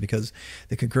channels is because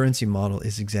the concurrency model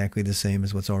is exactly the same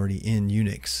as what's already in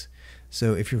Unix.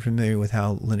 So if you're familiar with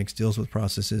how Linux deals with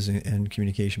processes and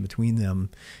communication between them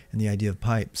and the idea of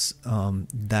pipes,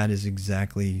 that is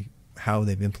exactly how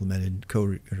they've implemented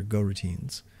Go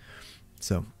routines.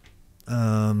 So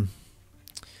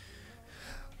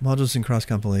modules and cross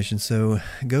compilation. So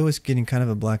Go is getting kind of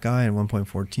a black eye in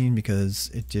 1.14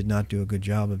 because it did not do a good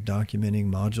job of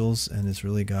documenting modules, and it's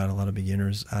really got a lot of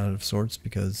beginners out of sorts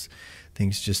because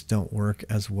things just don't work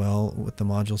as well with the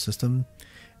module system.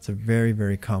 It's a very,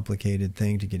 very complicated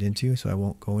thing to get into, so I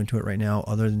won't go into it right now,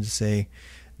 other than to say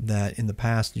that in the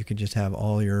past you could just have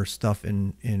all your stuff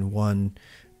in one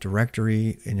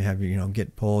directory and have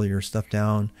git pull your stuff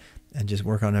down, and just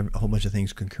work on a whole bunch of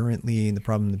things concurrently. And the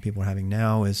problem that people are having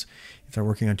now is if they're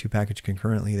working on 2 packages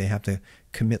concurrently, they have to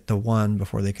commit the one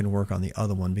before they can work on the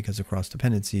other one because of cross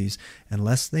dependencies,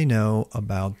 unless they know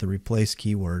about the replace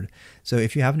keyword. So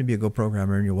if you happen to be a Go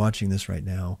programmer and you're watching this right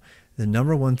now, the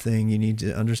number one thing you need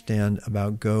to understand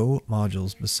about Go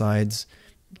modules, besides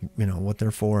what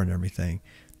they're for and everything,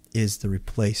 is the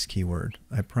replace keyword.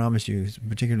 I promise you,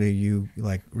 particularly you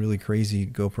like really crazy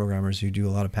Go programmers who do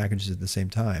a lot of packages at the same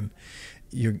time,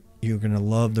 you're going to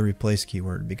love the replace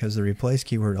keyword, because the replace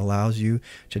keyword allows you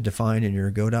to define in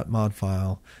your go.mod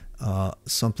file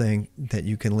something that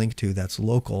you can link to that's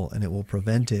local, and it will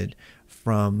prevent it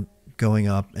from going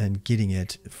up and getting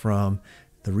it from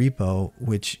the repo,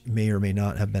 which may or may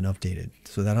not have been updated.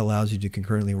 So that allows you to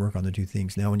concurrently work on the 2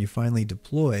 things. Now, when you finally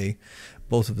deploy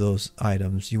both of those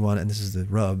items, you want, and this is the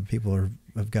rub, people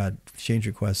have got change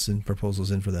requests and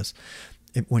proposals in for this.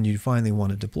 When you finally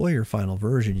want to deploy your final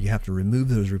version, you have to remove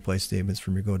those replace statements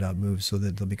from your go.move so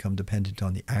that they'll become dependent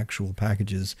on the actual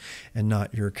packages and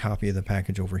not your copy of the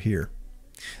package over here.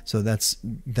 So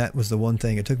that was the one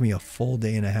thing. It took me a full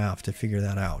day and a half to figure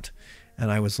that out. And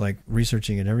I was like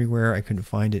researching it everywhere. I couldn't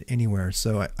find it anywhere.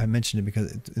 So I mentioned it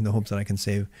because in the hopes that I can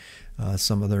save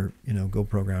some other Go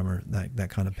programmer that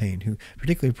kind of pain, who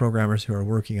particularly programmers who are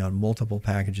working on multiple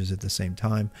packages at the same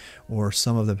time, or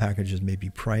some of the packages may be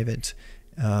private.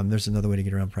 There's another way to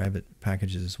get around private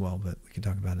packages as well, but we can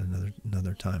talk about it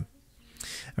another time.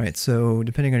 All right, so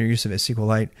depending on your use of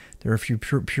SQLite, there are a few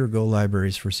pure Go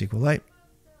libraries for SQLite.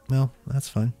 Well, that's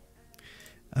fine.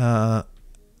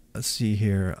 Let's see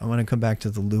here. I want to come back to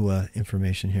the Lua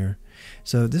information here.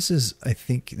 So I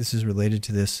think this is related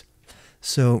to this.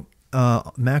 So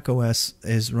Mac OS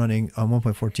is running on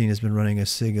 1.14 has been running a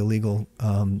SIG illegal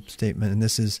statement, and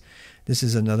this is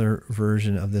another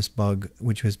version of this bug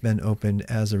which has been opened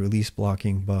as a release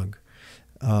blocking bug,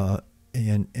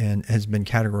 and has been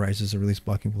categorized as a release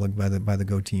blocking bug by the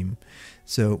Go team.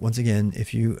 So once again,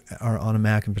 if you are on a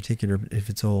Mac in particular, if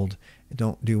it's old,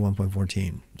 don't do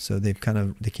 1.14. So they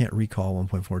can't recall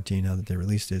 1.14 now that they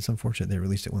released it. It's unfortunate they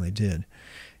released it when they did.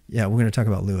 Yeah, we're going to talk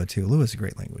about Lua too. Lua is a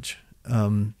great language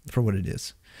for what it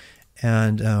is,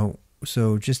 and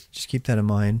so just keep that in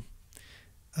mind.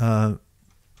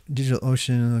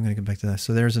 DigitalOcean, I'm going to get back to that.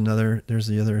 So there's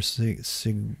the other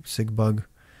SIG bug.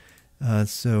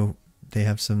 So they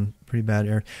have some pretty bad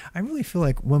error. I really feel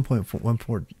like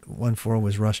 1.14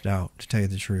 was rushed out, to tell you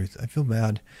the truth. I feel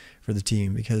bad for the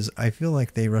team because I feel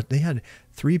like they had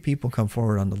 3 people come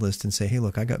forward on the list and say, hey,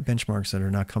 look, I got benchmarks that are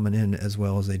not coming in as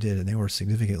well as they did, and they were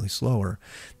significantly slower.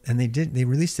 And they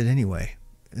released it anyway.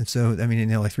 And so, I mean,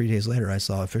 like 3 days later, I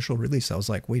saw official release. I was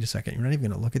like, wait a second, you're not even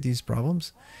going to look at these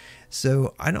problems?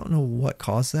 So I don't know what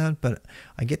caused that, but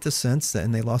I get the sense that,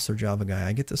 and they lost their Java guy,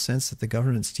 I get the sense that the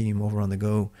governance team over on the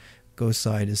Go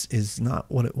side is not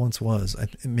what it once was.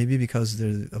 Maybe because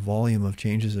there's a volume of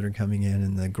changes that are coming in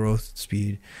and the growth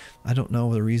speed. I don't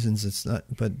know the reasons it's not,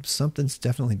 but something's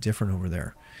definitely different over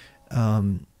there.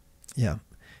 Yeah.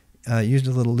 Used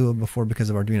a little Lua before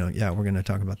because of Arduino. Yeah, we're going to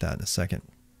talk about that in a second.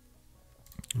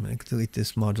 I'm going to delete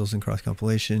this modules and cross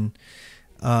compilation.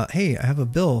 Hey, I have a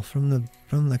bill from the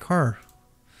car.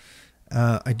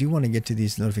 I do want to get to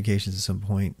these notifications at some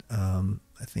point.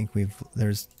 I think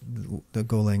there's the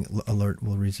Golang alert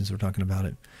reasons we're talking about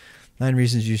it. 9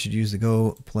 reasons you should use the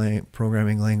Go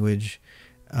programming language.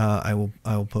 I will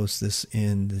post this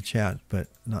in the chat, but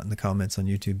not in the comments on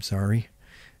YouTube. Sorry.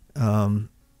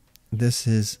 This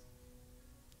is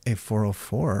a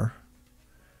 404.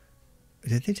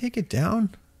 Did they take it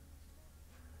down?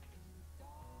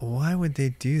 Why would they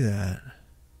do that?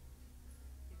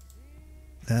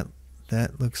 That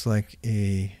looks like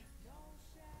that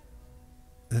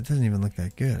doesn't even look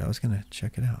that good. I was going to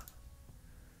check it out.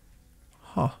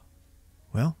 Huh.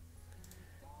 Well,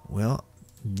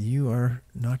 you are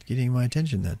not getting my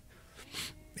attention then.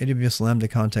 AWS Lambda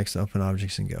context open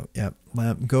objects in Go. Yeah,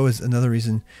 Go is another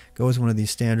reason. Go is one of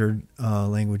these standard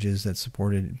languages that's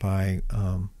supported by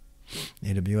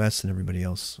AWS and everybody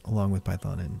else, along with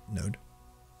Python and Node.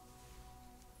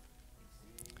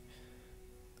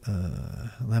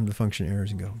 Lambda function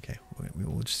errors in Go. Okay, we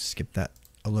will just skip that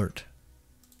alert.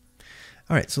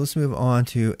 All right, so let's move on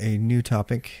to a new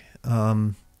topic.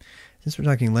 Since we're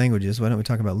talking languages, why don't we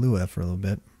talk about Lua for a little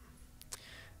bit?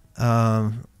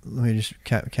 Let me just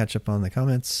catch up on the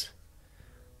comments.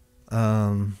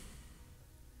 Lua,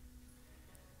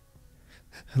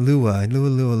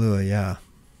 yeah.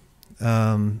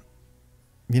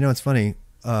 It's funny.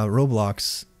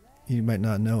 Roblox, you might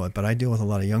not know it, but I deal with a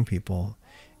lot of young people,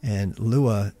 and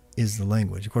Lua is the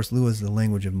language. Of course, Lua is the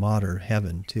language of mod or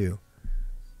heaven, too.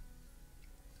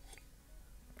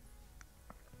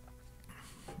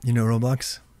 You know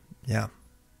Roblox? Yeah.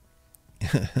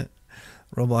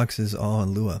 Roblox is all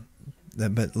on Lua.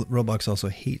 But Roblox also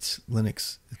hates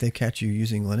Linux. If they catch you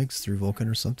using Linux through Vulkan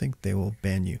or something, they will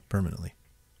ban you permanently.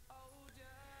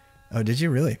 Oh, did you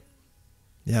really?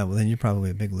 Yeah, well then you're probably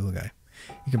a big Lua guy.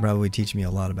 You can probably teach me a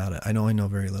lot about it. I know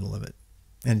very little of it.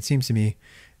 And it seems to me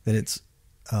that it's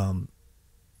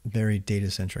very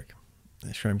data-centric.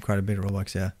 Sure, I'm quite a bit of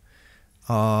Roblox, yeah.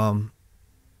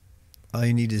 All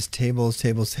you need is tables,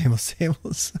 tables, tables,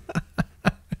 tables.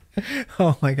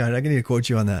 Oh my God, I need to quote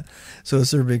you on that. So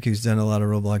Surbik, who's done a lot of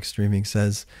Roblox streaming,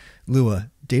 says,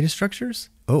 Lua, data structures?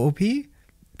 OOP?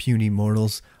 Puny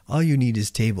mortals. All you need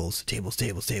is tables. Tables,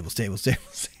 tables, tables, tables,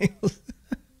 tables, tables.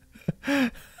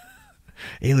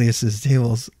 Aliases,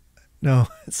 tables. No,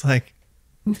 it's like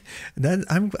that.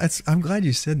 I'm glad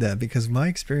you said that, because my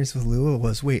experience with Lua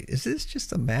was, wait, is this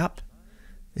just a map?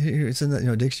 It's in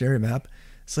the dictionary map.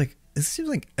 It's like, it seems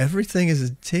like everything is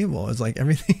a table. It's like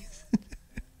everything.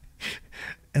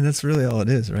 And that's really all it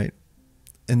is, right?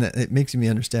 And that it makes me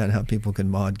understand how people can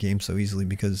mod games so easily,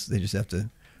 because they just have to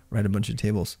write a bunch of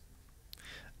tables.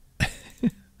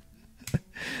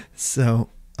 So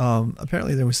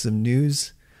apparently there was some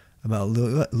news about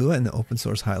Lua and the open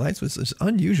source highlights, which is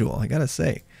unusual, I gotta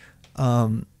say.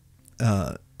 Open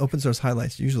source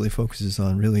highlights usually focuses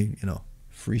on really,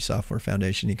 free software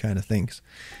foundation-y kind of things.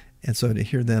 And so to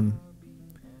hear them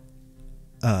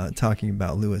talking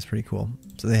about Lua is pretty cool.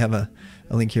 So they have a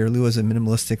link here. Lua is a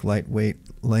minimalistic, lightweight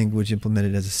language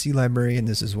implemented as a C library, and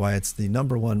this is why it's the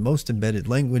 #1 most embedded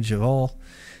language of all.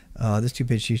 This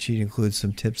 2-page cheat sheet includes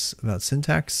some tips about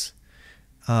syntax,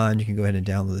 and you can go ahead and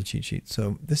download the cheat sheet.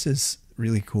 So this is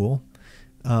really cool.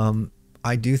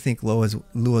 I do think Lua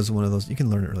is one of those, you can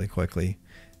learn it really quickly.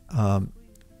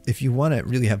 If you want to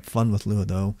really have fun with Lua,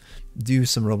 though, do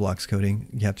some Roblox coding.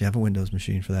 You have to have a Windows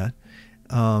machine for that.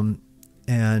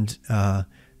 And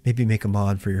maybe make a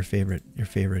mod for your favorite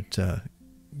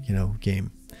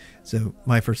game. So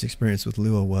my first experience with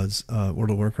Lua was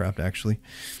World of Warcraft, actually.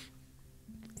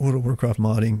 World of Warcraft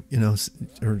modding,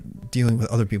 or dealing with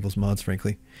other people's mods,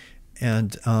 frankly.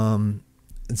 And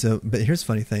so, but here's the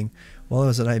funny thing. While I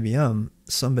was at IBM,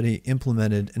 somebody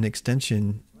implemented an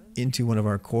extension into one of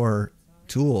our core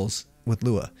tools with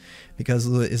Lua, because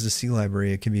Lua is a C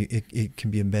library. It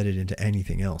can be embedded into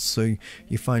anything else. So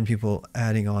you find people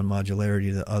adding on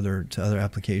modularity to other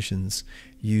applications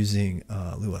using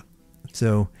Lua.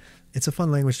 So it's a fun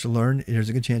language to learn. There's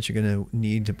a good chance you're going to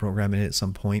need to program in it at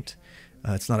some point.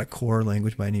 It's not a core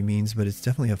language by any means, but it's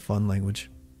definitely a fun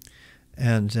language.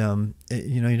 And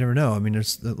you never know. I mean,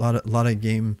 there's a lot of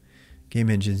game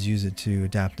engines use it to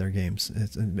adapt their games.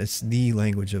 It's the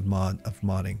language of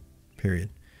modding. Period.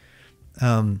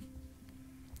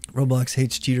 Roblox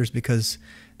hates cheaters because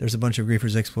there's a bunch of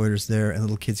griefers, exploiters there, and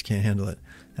little kids can't handle it.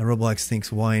 And Roblox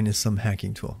thinks wine is some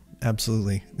hacking tool.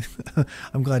 Absolutely.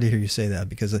 I'm glad to hear you say that,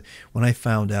 because when I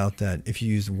found out that if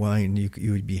you used wine,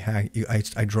 you would be hacked,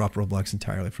 I dropped Roblox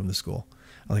entirely from the school.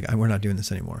 We're not doing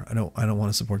this anymore. I don't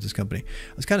want to support this company.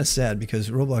 I was kind of sad,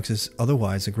 because Roblox is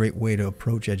otherwise a great way to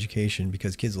approach education,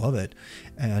 because kids love it,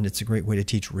 and it's a great way to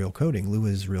teach real coding. Lua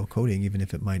is real coding, even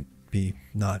if it might be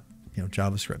not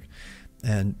JavaScript.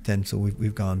 And then so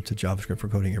we've gone to JavaScript for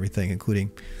coding everything,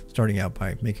 including starting out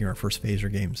by making our first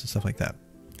phaser games and stuff like that.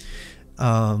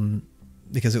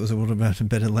 Because it was a World of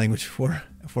embedded language for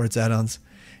its add-ons.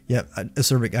 Yeah,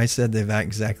 Acerbic, I said they've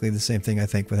exactly the same thing, I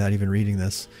think, without even reading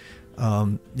this.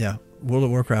 Yeah, World of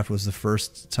Warcraft was the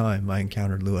first time I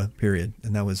encountered Lua, period.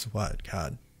 And that was,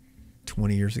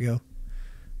 20 years ago?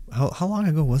 How long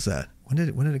ago was that? When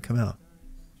did it come out?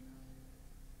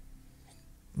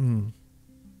 There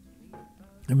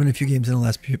have been a few games in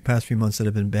the past few months that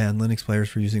have been banned Linux players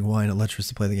for using Wine at Letras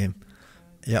to play the game.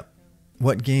 Yep.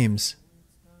 What games?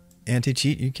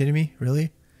 Anti-cheat? You kidding me?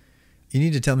 Really? You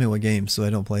need to tell me what games so I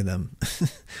don't play them.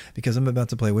 Because I'm about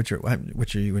to play Witcher.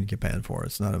 Witcher you wouldn't get banned for.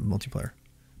 It's not a multiplayer.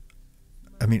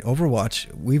 I mean, Overwatch.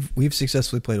 We've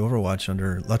successfully played Overwatch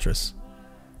under Letras.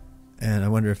 And I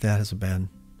wonder if that has a ban.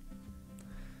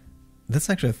 That's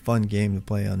actually a fun game to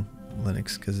play on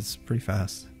Linux, because it's pretty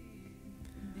fast.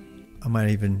 I might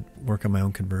even work on my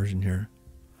own conversion here.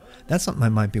 That's something I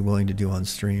might be willing to do on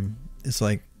stream. It's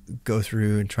like go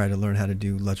through and try to learn how to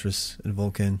do Letras and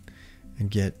Vulkan and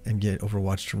get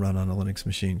Overwatch to run on a Linux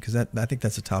machine, because I think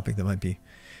that's a topic that might be,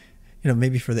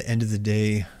 maybe for the end of the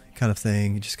day kind of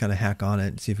thing. You just kind of hack on it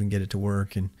and see if we can get it to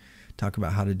work and talk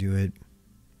about how to do it.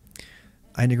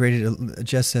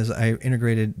 Jess says, I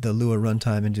integrated the Lua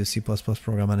runtime into a C++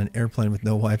 program on an airplane with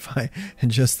no Wi-Fi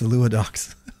and just the Lua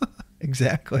docs.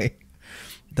 Exactly.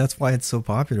 That's why it's so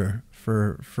popular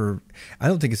for I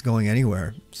don't think it's going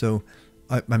anywhere. So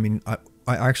I mean, I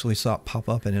actually saw it pop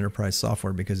up in enterprise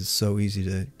software because it's so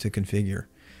easy to configure.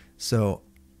 So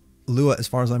Lua, as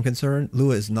far as I'm concerned,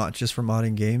 Lua is not just for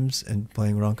modding games and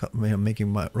playing around,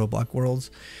 making my Roblox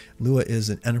worlds. Lua is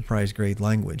an enterprise grade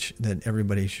language that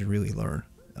everybody should really learn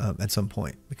at some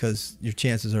point, because your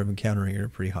chances of encountering it are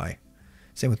pretty high.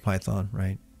 Same with Python,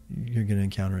 right? You're going to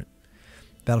encounter it.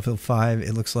 Battlefield 5,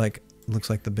 it looks like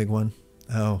the big one.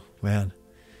 Oh man,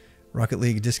 Rocket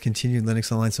League discontinued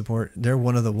Linux Online support. They're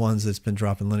one of the ones that's been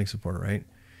dropping Linux support, right?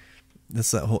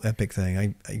 That's that whole Epic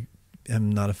thing. I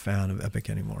am not a fan of Epic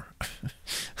anymore.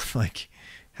 Like,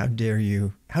 how dare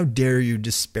you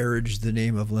disparage the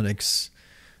name of Linux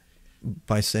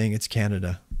by saying it's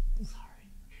Canada? Sorry.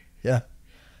 Yeah,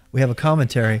 we have a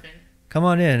commentary. Come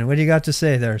on in. What do you got to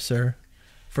say there, sir,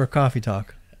 for a coffee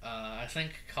talk? I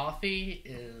think coffee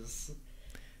is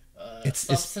a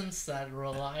substance that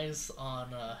relies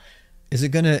on. Is it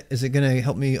gonna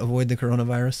help me avoid the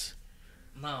coronavirus?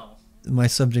 No. My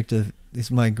subject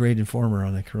is my great informer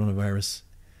on the coronavirus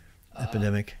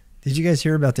epidemic. Did you guys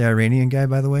hear about the Iranian guy,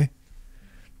 by the way?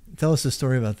 Tell us the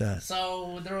story about that.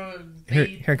 So there were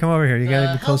here, come over here. You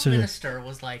gotta be closer. The health minister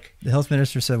was like. The health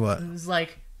minister said what? It was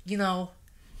like,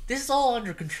 this is all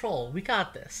under control. We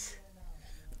got this.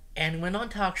 And went on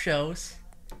talk shows,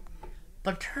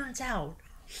 but it turns out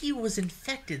he was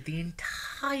infected the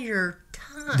entire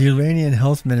time. The Iranian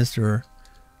health minister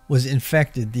was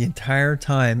infected the entire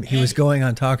time he was going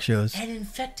on talk shows and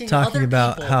infecting talking other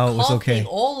about people, how it was okay,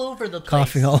 all over the place,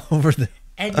 coughing all over the.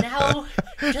 And now,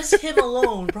 just him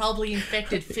alone probably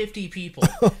infected 50 people,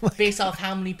 based off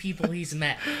how many people he's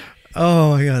met.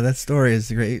 Oh my god, that story is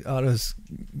great. Otto's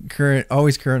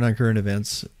always current on current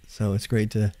events, so it's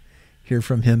great to hear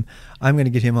from him. I'm going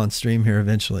to get him on stream here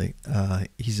eventually.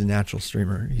 He's a natural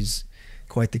streamer. He's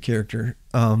quite the character.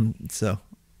 So,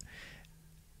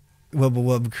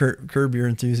 curb your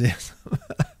enthusiasm.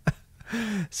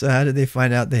 So, how did they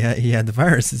find out he had the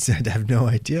virus? I have no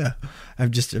idea.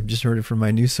 I've just heard it from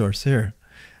my news source here.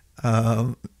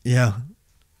 Yeah,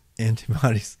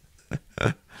 antibodies.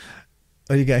 What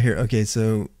do you got here? Okay,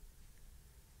 so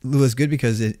Lua's good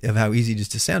because of how easy it is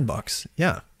to sandbox.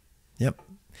 Yeah, yep.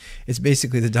 It's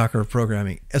basically the Docker of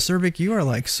programming. Acerbic, you are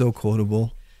like so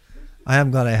quotable. I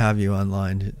am glad I have you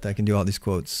online that can do all these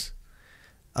quotes.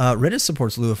 Redis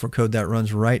supports Lua for code that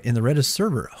runs right in the Redis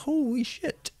server. Holy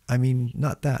shit. I mean,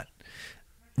 not that.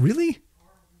 Really?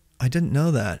 I didn't know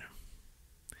that.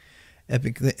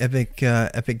 Epic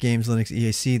Games Linux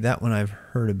EAC, that one I've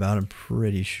heard about, I'm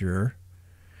pretty sure.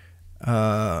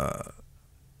 So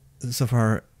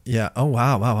far, yeah. Oh,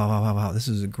 wow. This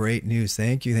is great news.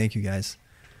 Thank you guys.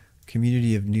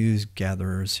 Community of news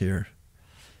gatherers here.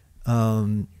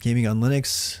 Gaming on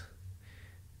Linux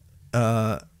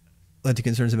led to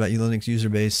concerns about Linux user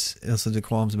base. It also led to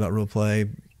qualms about roleplay.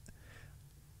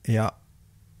 Yeah,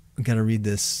 I'm gonna read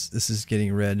this. This is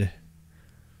getting read.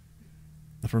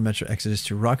 From Metro Exodus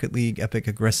to Rocket League, Epic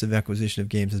aggressive acquisition of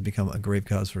games has become a grave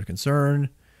cause for concern.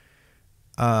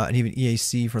 And even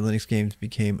EAC for Linux games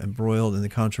became embroiled in the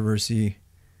controversy.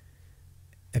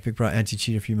 Epic brought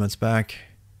anti-cheat a few months back.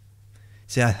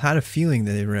 See, I had a feeling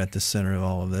that they were at the center of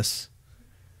all of this.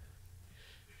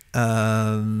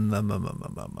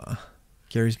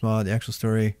 Gary's Mod, the actual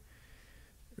story.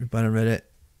 Reply on Reddit.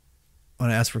 When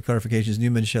I asked for clarifications,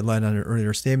 Newman shed light on her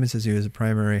earlier statements as he was a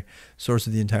primary source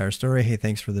of the entire story. Hey,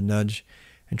 thanks for the nudge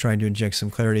and trying to inject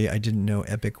some clarity. I didn't know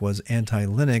Epic was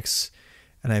anti-Linux,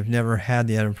 and I've never had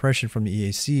that impression from the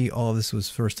EAC. All of this was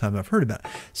the first time I've heard about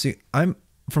it. See,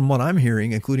 from what I'm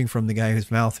hearing, including from the guy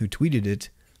whose mouth who tweeted it,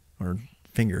 or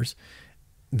fingers,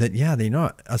 that, yeah, they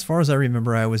know. As far as I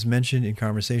remember, I was mentioned in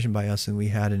conversation by us, and we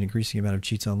had an increasing amount of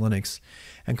cheats on Linux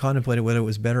and contemplated whether it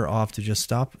was better off to just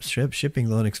stop shipping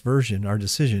the Linux version, our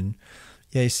decision.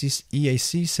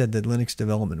 EAC said that Linux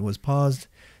development was paused,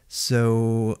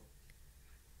 so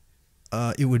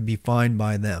it would be fine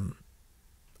by them.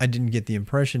 I didn't get the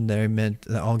impression that I meant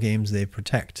that all games they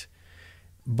protect,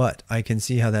 but I can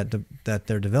see how that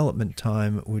their development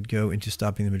time would go into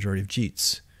stopping the majority of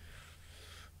cheats.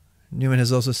 Newman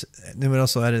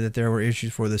also added that there were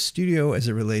issues for the studio as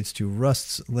it relates to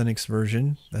Rust's Linux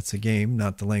version. That's a game,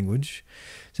 not the language,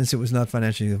 since it was not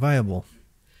financially viable.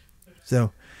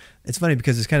 So it's funny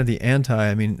because it's kind of the anti.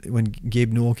 I mean, when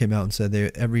Gabe Newell came out and said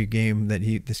every game that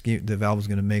the Valve was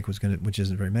going to make which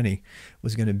isn't very many,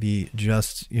 was going to be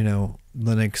just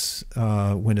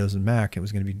Linux, Windows, and Mac. It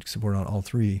was going to be supported on all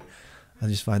three. I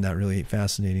just find that really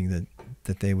fascinating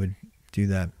that they would do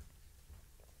that.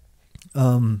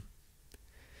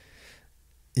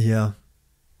 Yeah,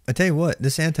 I tell you what,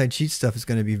 this anti-cheat stuff is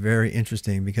going to be very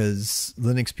interesting because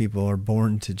Linux people are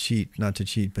born to cheat, not to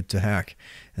cheat, but to hack,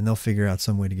 and they'll figure out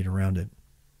some way to get around it.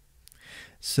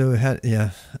 So,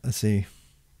 yeah, let's see.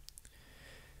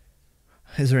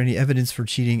 Is there any evidence for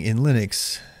cheating in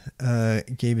Linux?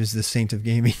 Gabe is the saint of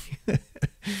gaming.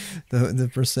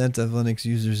 the percent of Linux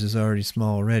users is already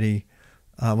small already.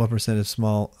 What percent of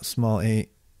small a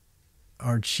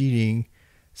are cheating?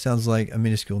 Sounds like a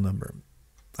minuscule number.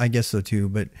 I guess so too,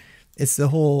 but it's the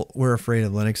whole we're afraid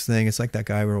of Linux thing. It's like that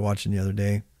guy we were watching the other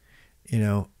day. You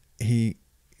know,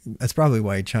 that's probably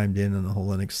why he chimed in on the whole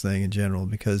Linux thing in general,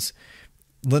 because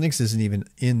Linux isn't even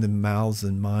in the mouths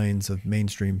and minds of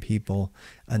mainstream people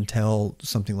until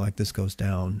something like this goes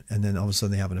down, and then all of a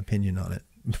sudden they have an opinion on it.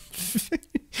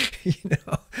 You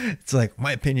know, it's like,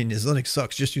 my opinion is Linux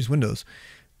sucks, just use Windows,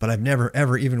 but I've never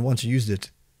ever even once used it.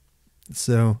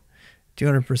 So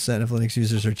 200% of Linux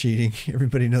users are cheating.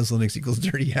 Everybody knows Linux equals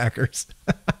dirty hackers.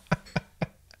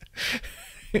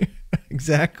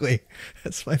 Exactly.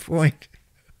 That's my point.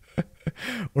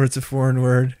 Or it's a foreign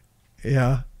word.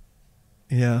 Yeah.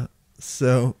 Yeah.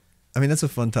 So, I mean, that's a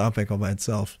fun topic all by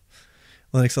itself.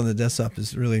 Linux on the desktop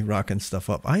is really rocking stuff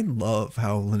up. I love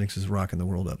how Linux is rocking the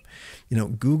world up. You know,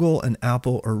 Google and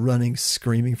Apple are running,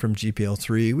 screaming from GPL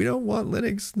 3. We don't want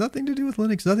Linux. Nothing to do with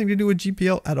Linux. Nothing to do with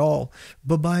GPL at all.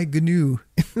 Bye-bye GNU.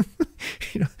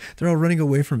 You know, they're all running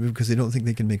away from it because they don't think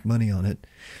they can make money on it.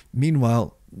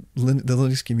 Meanwhile, the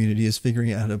Linux community is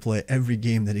figuring out how to play every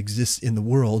game that exists in the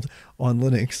world on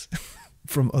Linux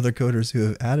from other coders who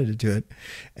have added it to it.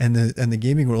 And the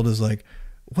gaming world is like,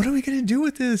 what are we going to do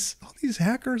with this? All these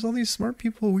hackers, all these smart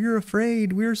people, we're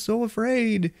afraid. We're so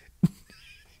afraid.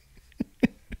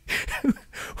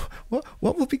 What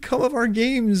will become of our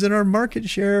games and our market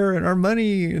share and our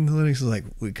money? And the Linux is like,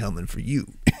 we're coming for you.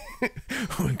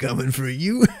 We're coming for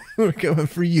you. We're coming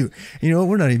for you. You know what?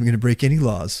 We're not even going to break any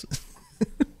laws.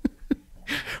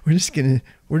 We're just gonna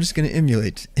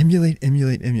emulate.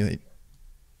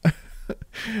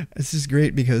 This is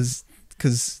great because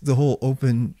the whole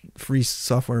open free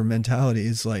software mentality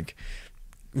is like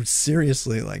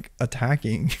seriously like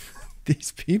attacking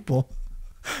these people.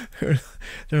 They're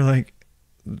like,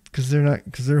 because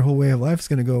their whole way of life is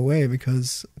going to go away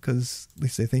because at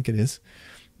least they think it is,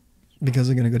 because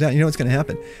they're going to go down. You know what's going to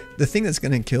happen? The thing that's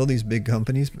going to kill these big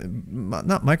companies,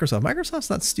 not Microsoft.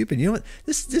 Microsoft's not stupid. You know what?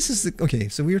 This is okay.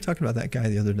 So we were talking about that guy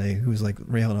the other day who was like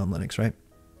railing on Linux, right?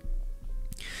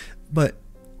 But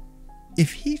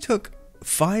if he took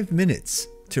 5 minutes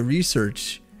to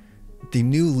research the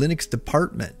new Linux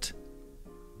department,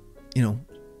 you know,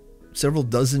 several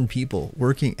dozen people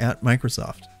working at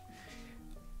Microsoft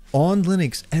on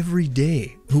Linux every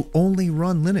day who only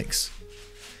run Linux,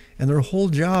 and their whole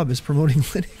job is promoting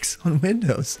Linux on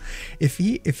Windows.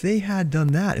 If they had done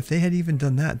that, if they had even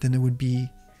done that, then it would be,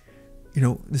 you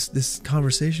know, this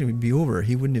conversation would be over.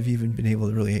 He wouldn't have even been able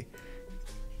to really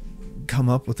come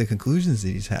up with the conclusions that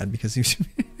he's had, because he's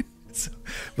so,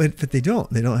 but they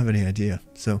don't have any idea.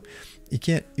 So you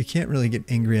can't really get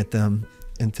angry at them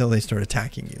until they start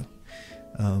attacking you.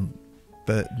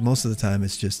 But most of the time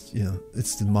it's just, you know,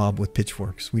 it's the mob with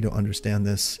pitchforks. We don't understand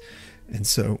this, and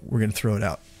so we're going to throw it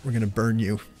out. We're going to burn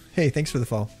you. Hey, thanks for the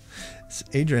follow. It's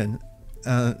Adrian.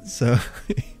 So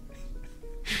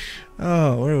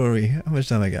oh, where were we? How much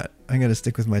time I got? I got to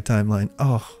stick with my timeline.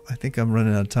 Oh, I think I'm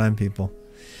running out of time, people.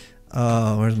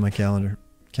 Oh, where's my calendar?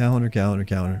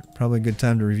 Calendar. Probably a good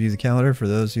time to review the calendar for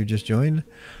those who just joined.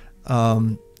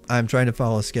 I'm trying to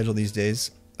follow a schedule these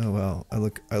days. Oh well, I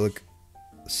look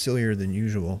sillier than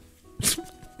usual.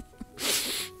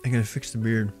 I gotta fix the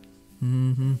beard.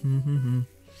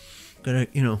 Gotta,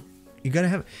 you know, you gotta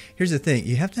have. Here's the thing: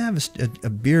 you have to have a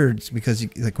beard because,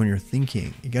 like, when you're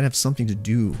thinking, you gotta have something to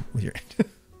do with your.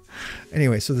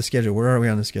 Anyway, so the schedule. Where are we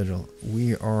on the schedule?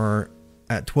 We are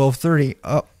at 12:30.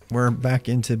 Oh, we're back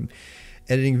into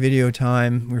editing video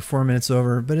time. We're 4 minutes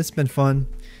over, but it's been fun.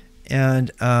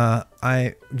 And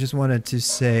I just wanted to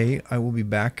say I will be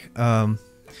back to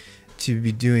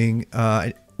be doing.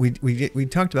 We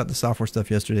talked about the software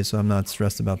stuff yesterday, so I'm not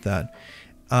stressed about that.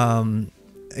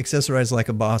 Accessorize like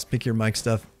a boss. Pick your mic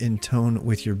stuff in tone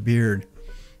with your beard.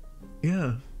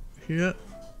 Yeah. You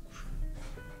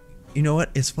know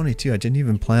what? It's funny too. I didn't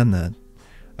even plan that.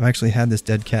 I've actually had this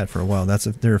dead cat for a while. That's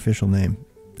their official name.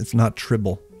 It's not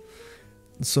Tribble.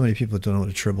 So many people don't know what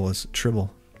a Tribble is. Trouble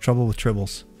with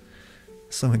Tribbles.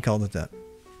 Someone called it that.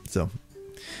 So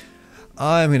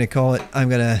I'm going to call it. I'm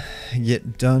going to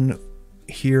get done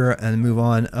here and move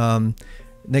on.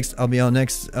 Next, I'll be on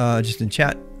next just in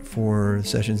chat for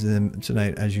sessions, and then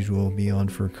tonight, as usual, will be on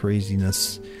for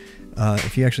craziness.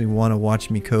 If you actually want to watch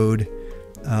me code,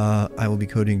 I will be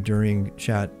coding during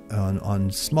chat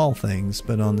on small things,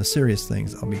 but on the serious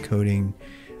things, I'll be coding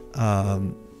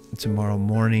tomorrow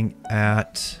morning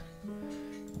at,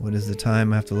 what is the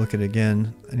time? I have to look at it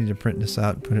again. I need to print this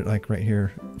out and put it like right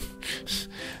here.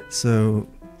 So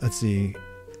let's see.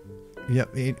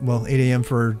 Yep, 8 a.m.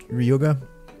 for yoga.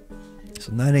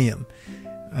 So 9 a.m.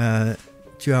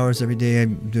 2 hours every day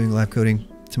I'm doing live coding.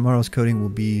 Tomorrow's coding will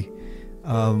be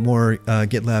more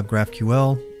GitLab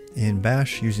GraphQL in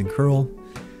Bash using curl.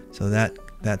 So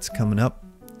that's coming up,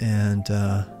 and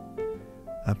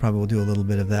I probably will do a little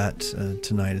bit of that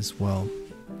tonight as well.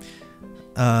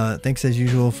 Thanks as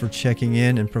usual for checking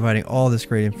in and providing all this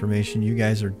great information. You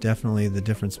guys are definitely the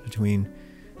difference between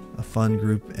a fun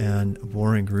group and a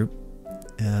boring group.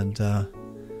 And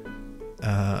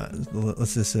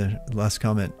let's just last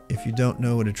comment. If you don't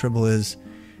know what a Tribble is,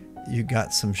 you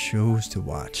got some shows to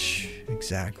watch.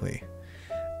 Exactly.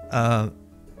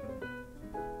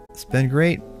 It's been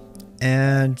great,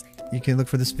 and you can look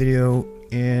for this video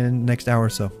in next hour or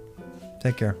so.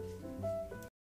 Take care.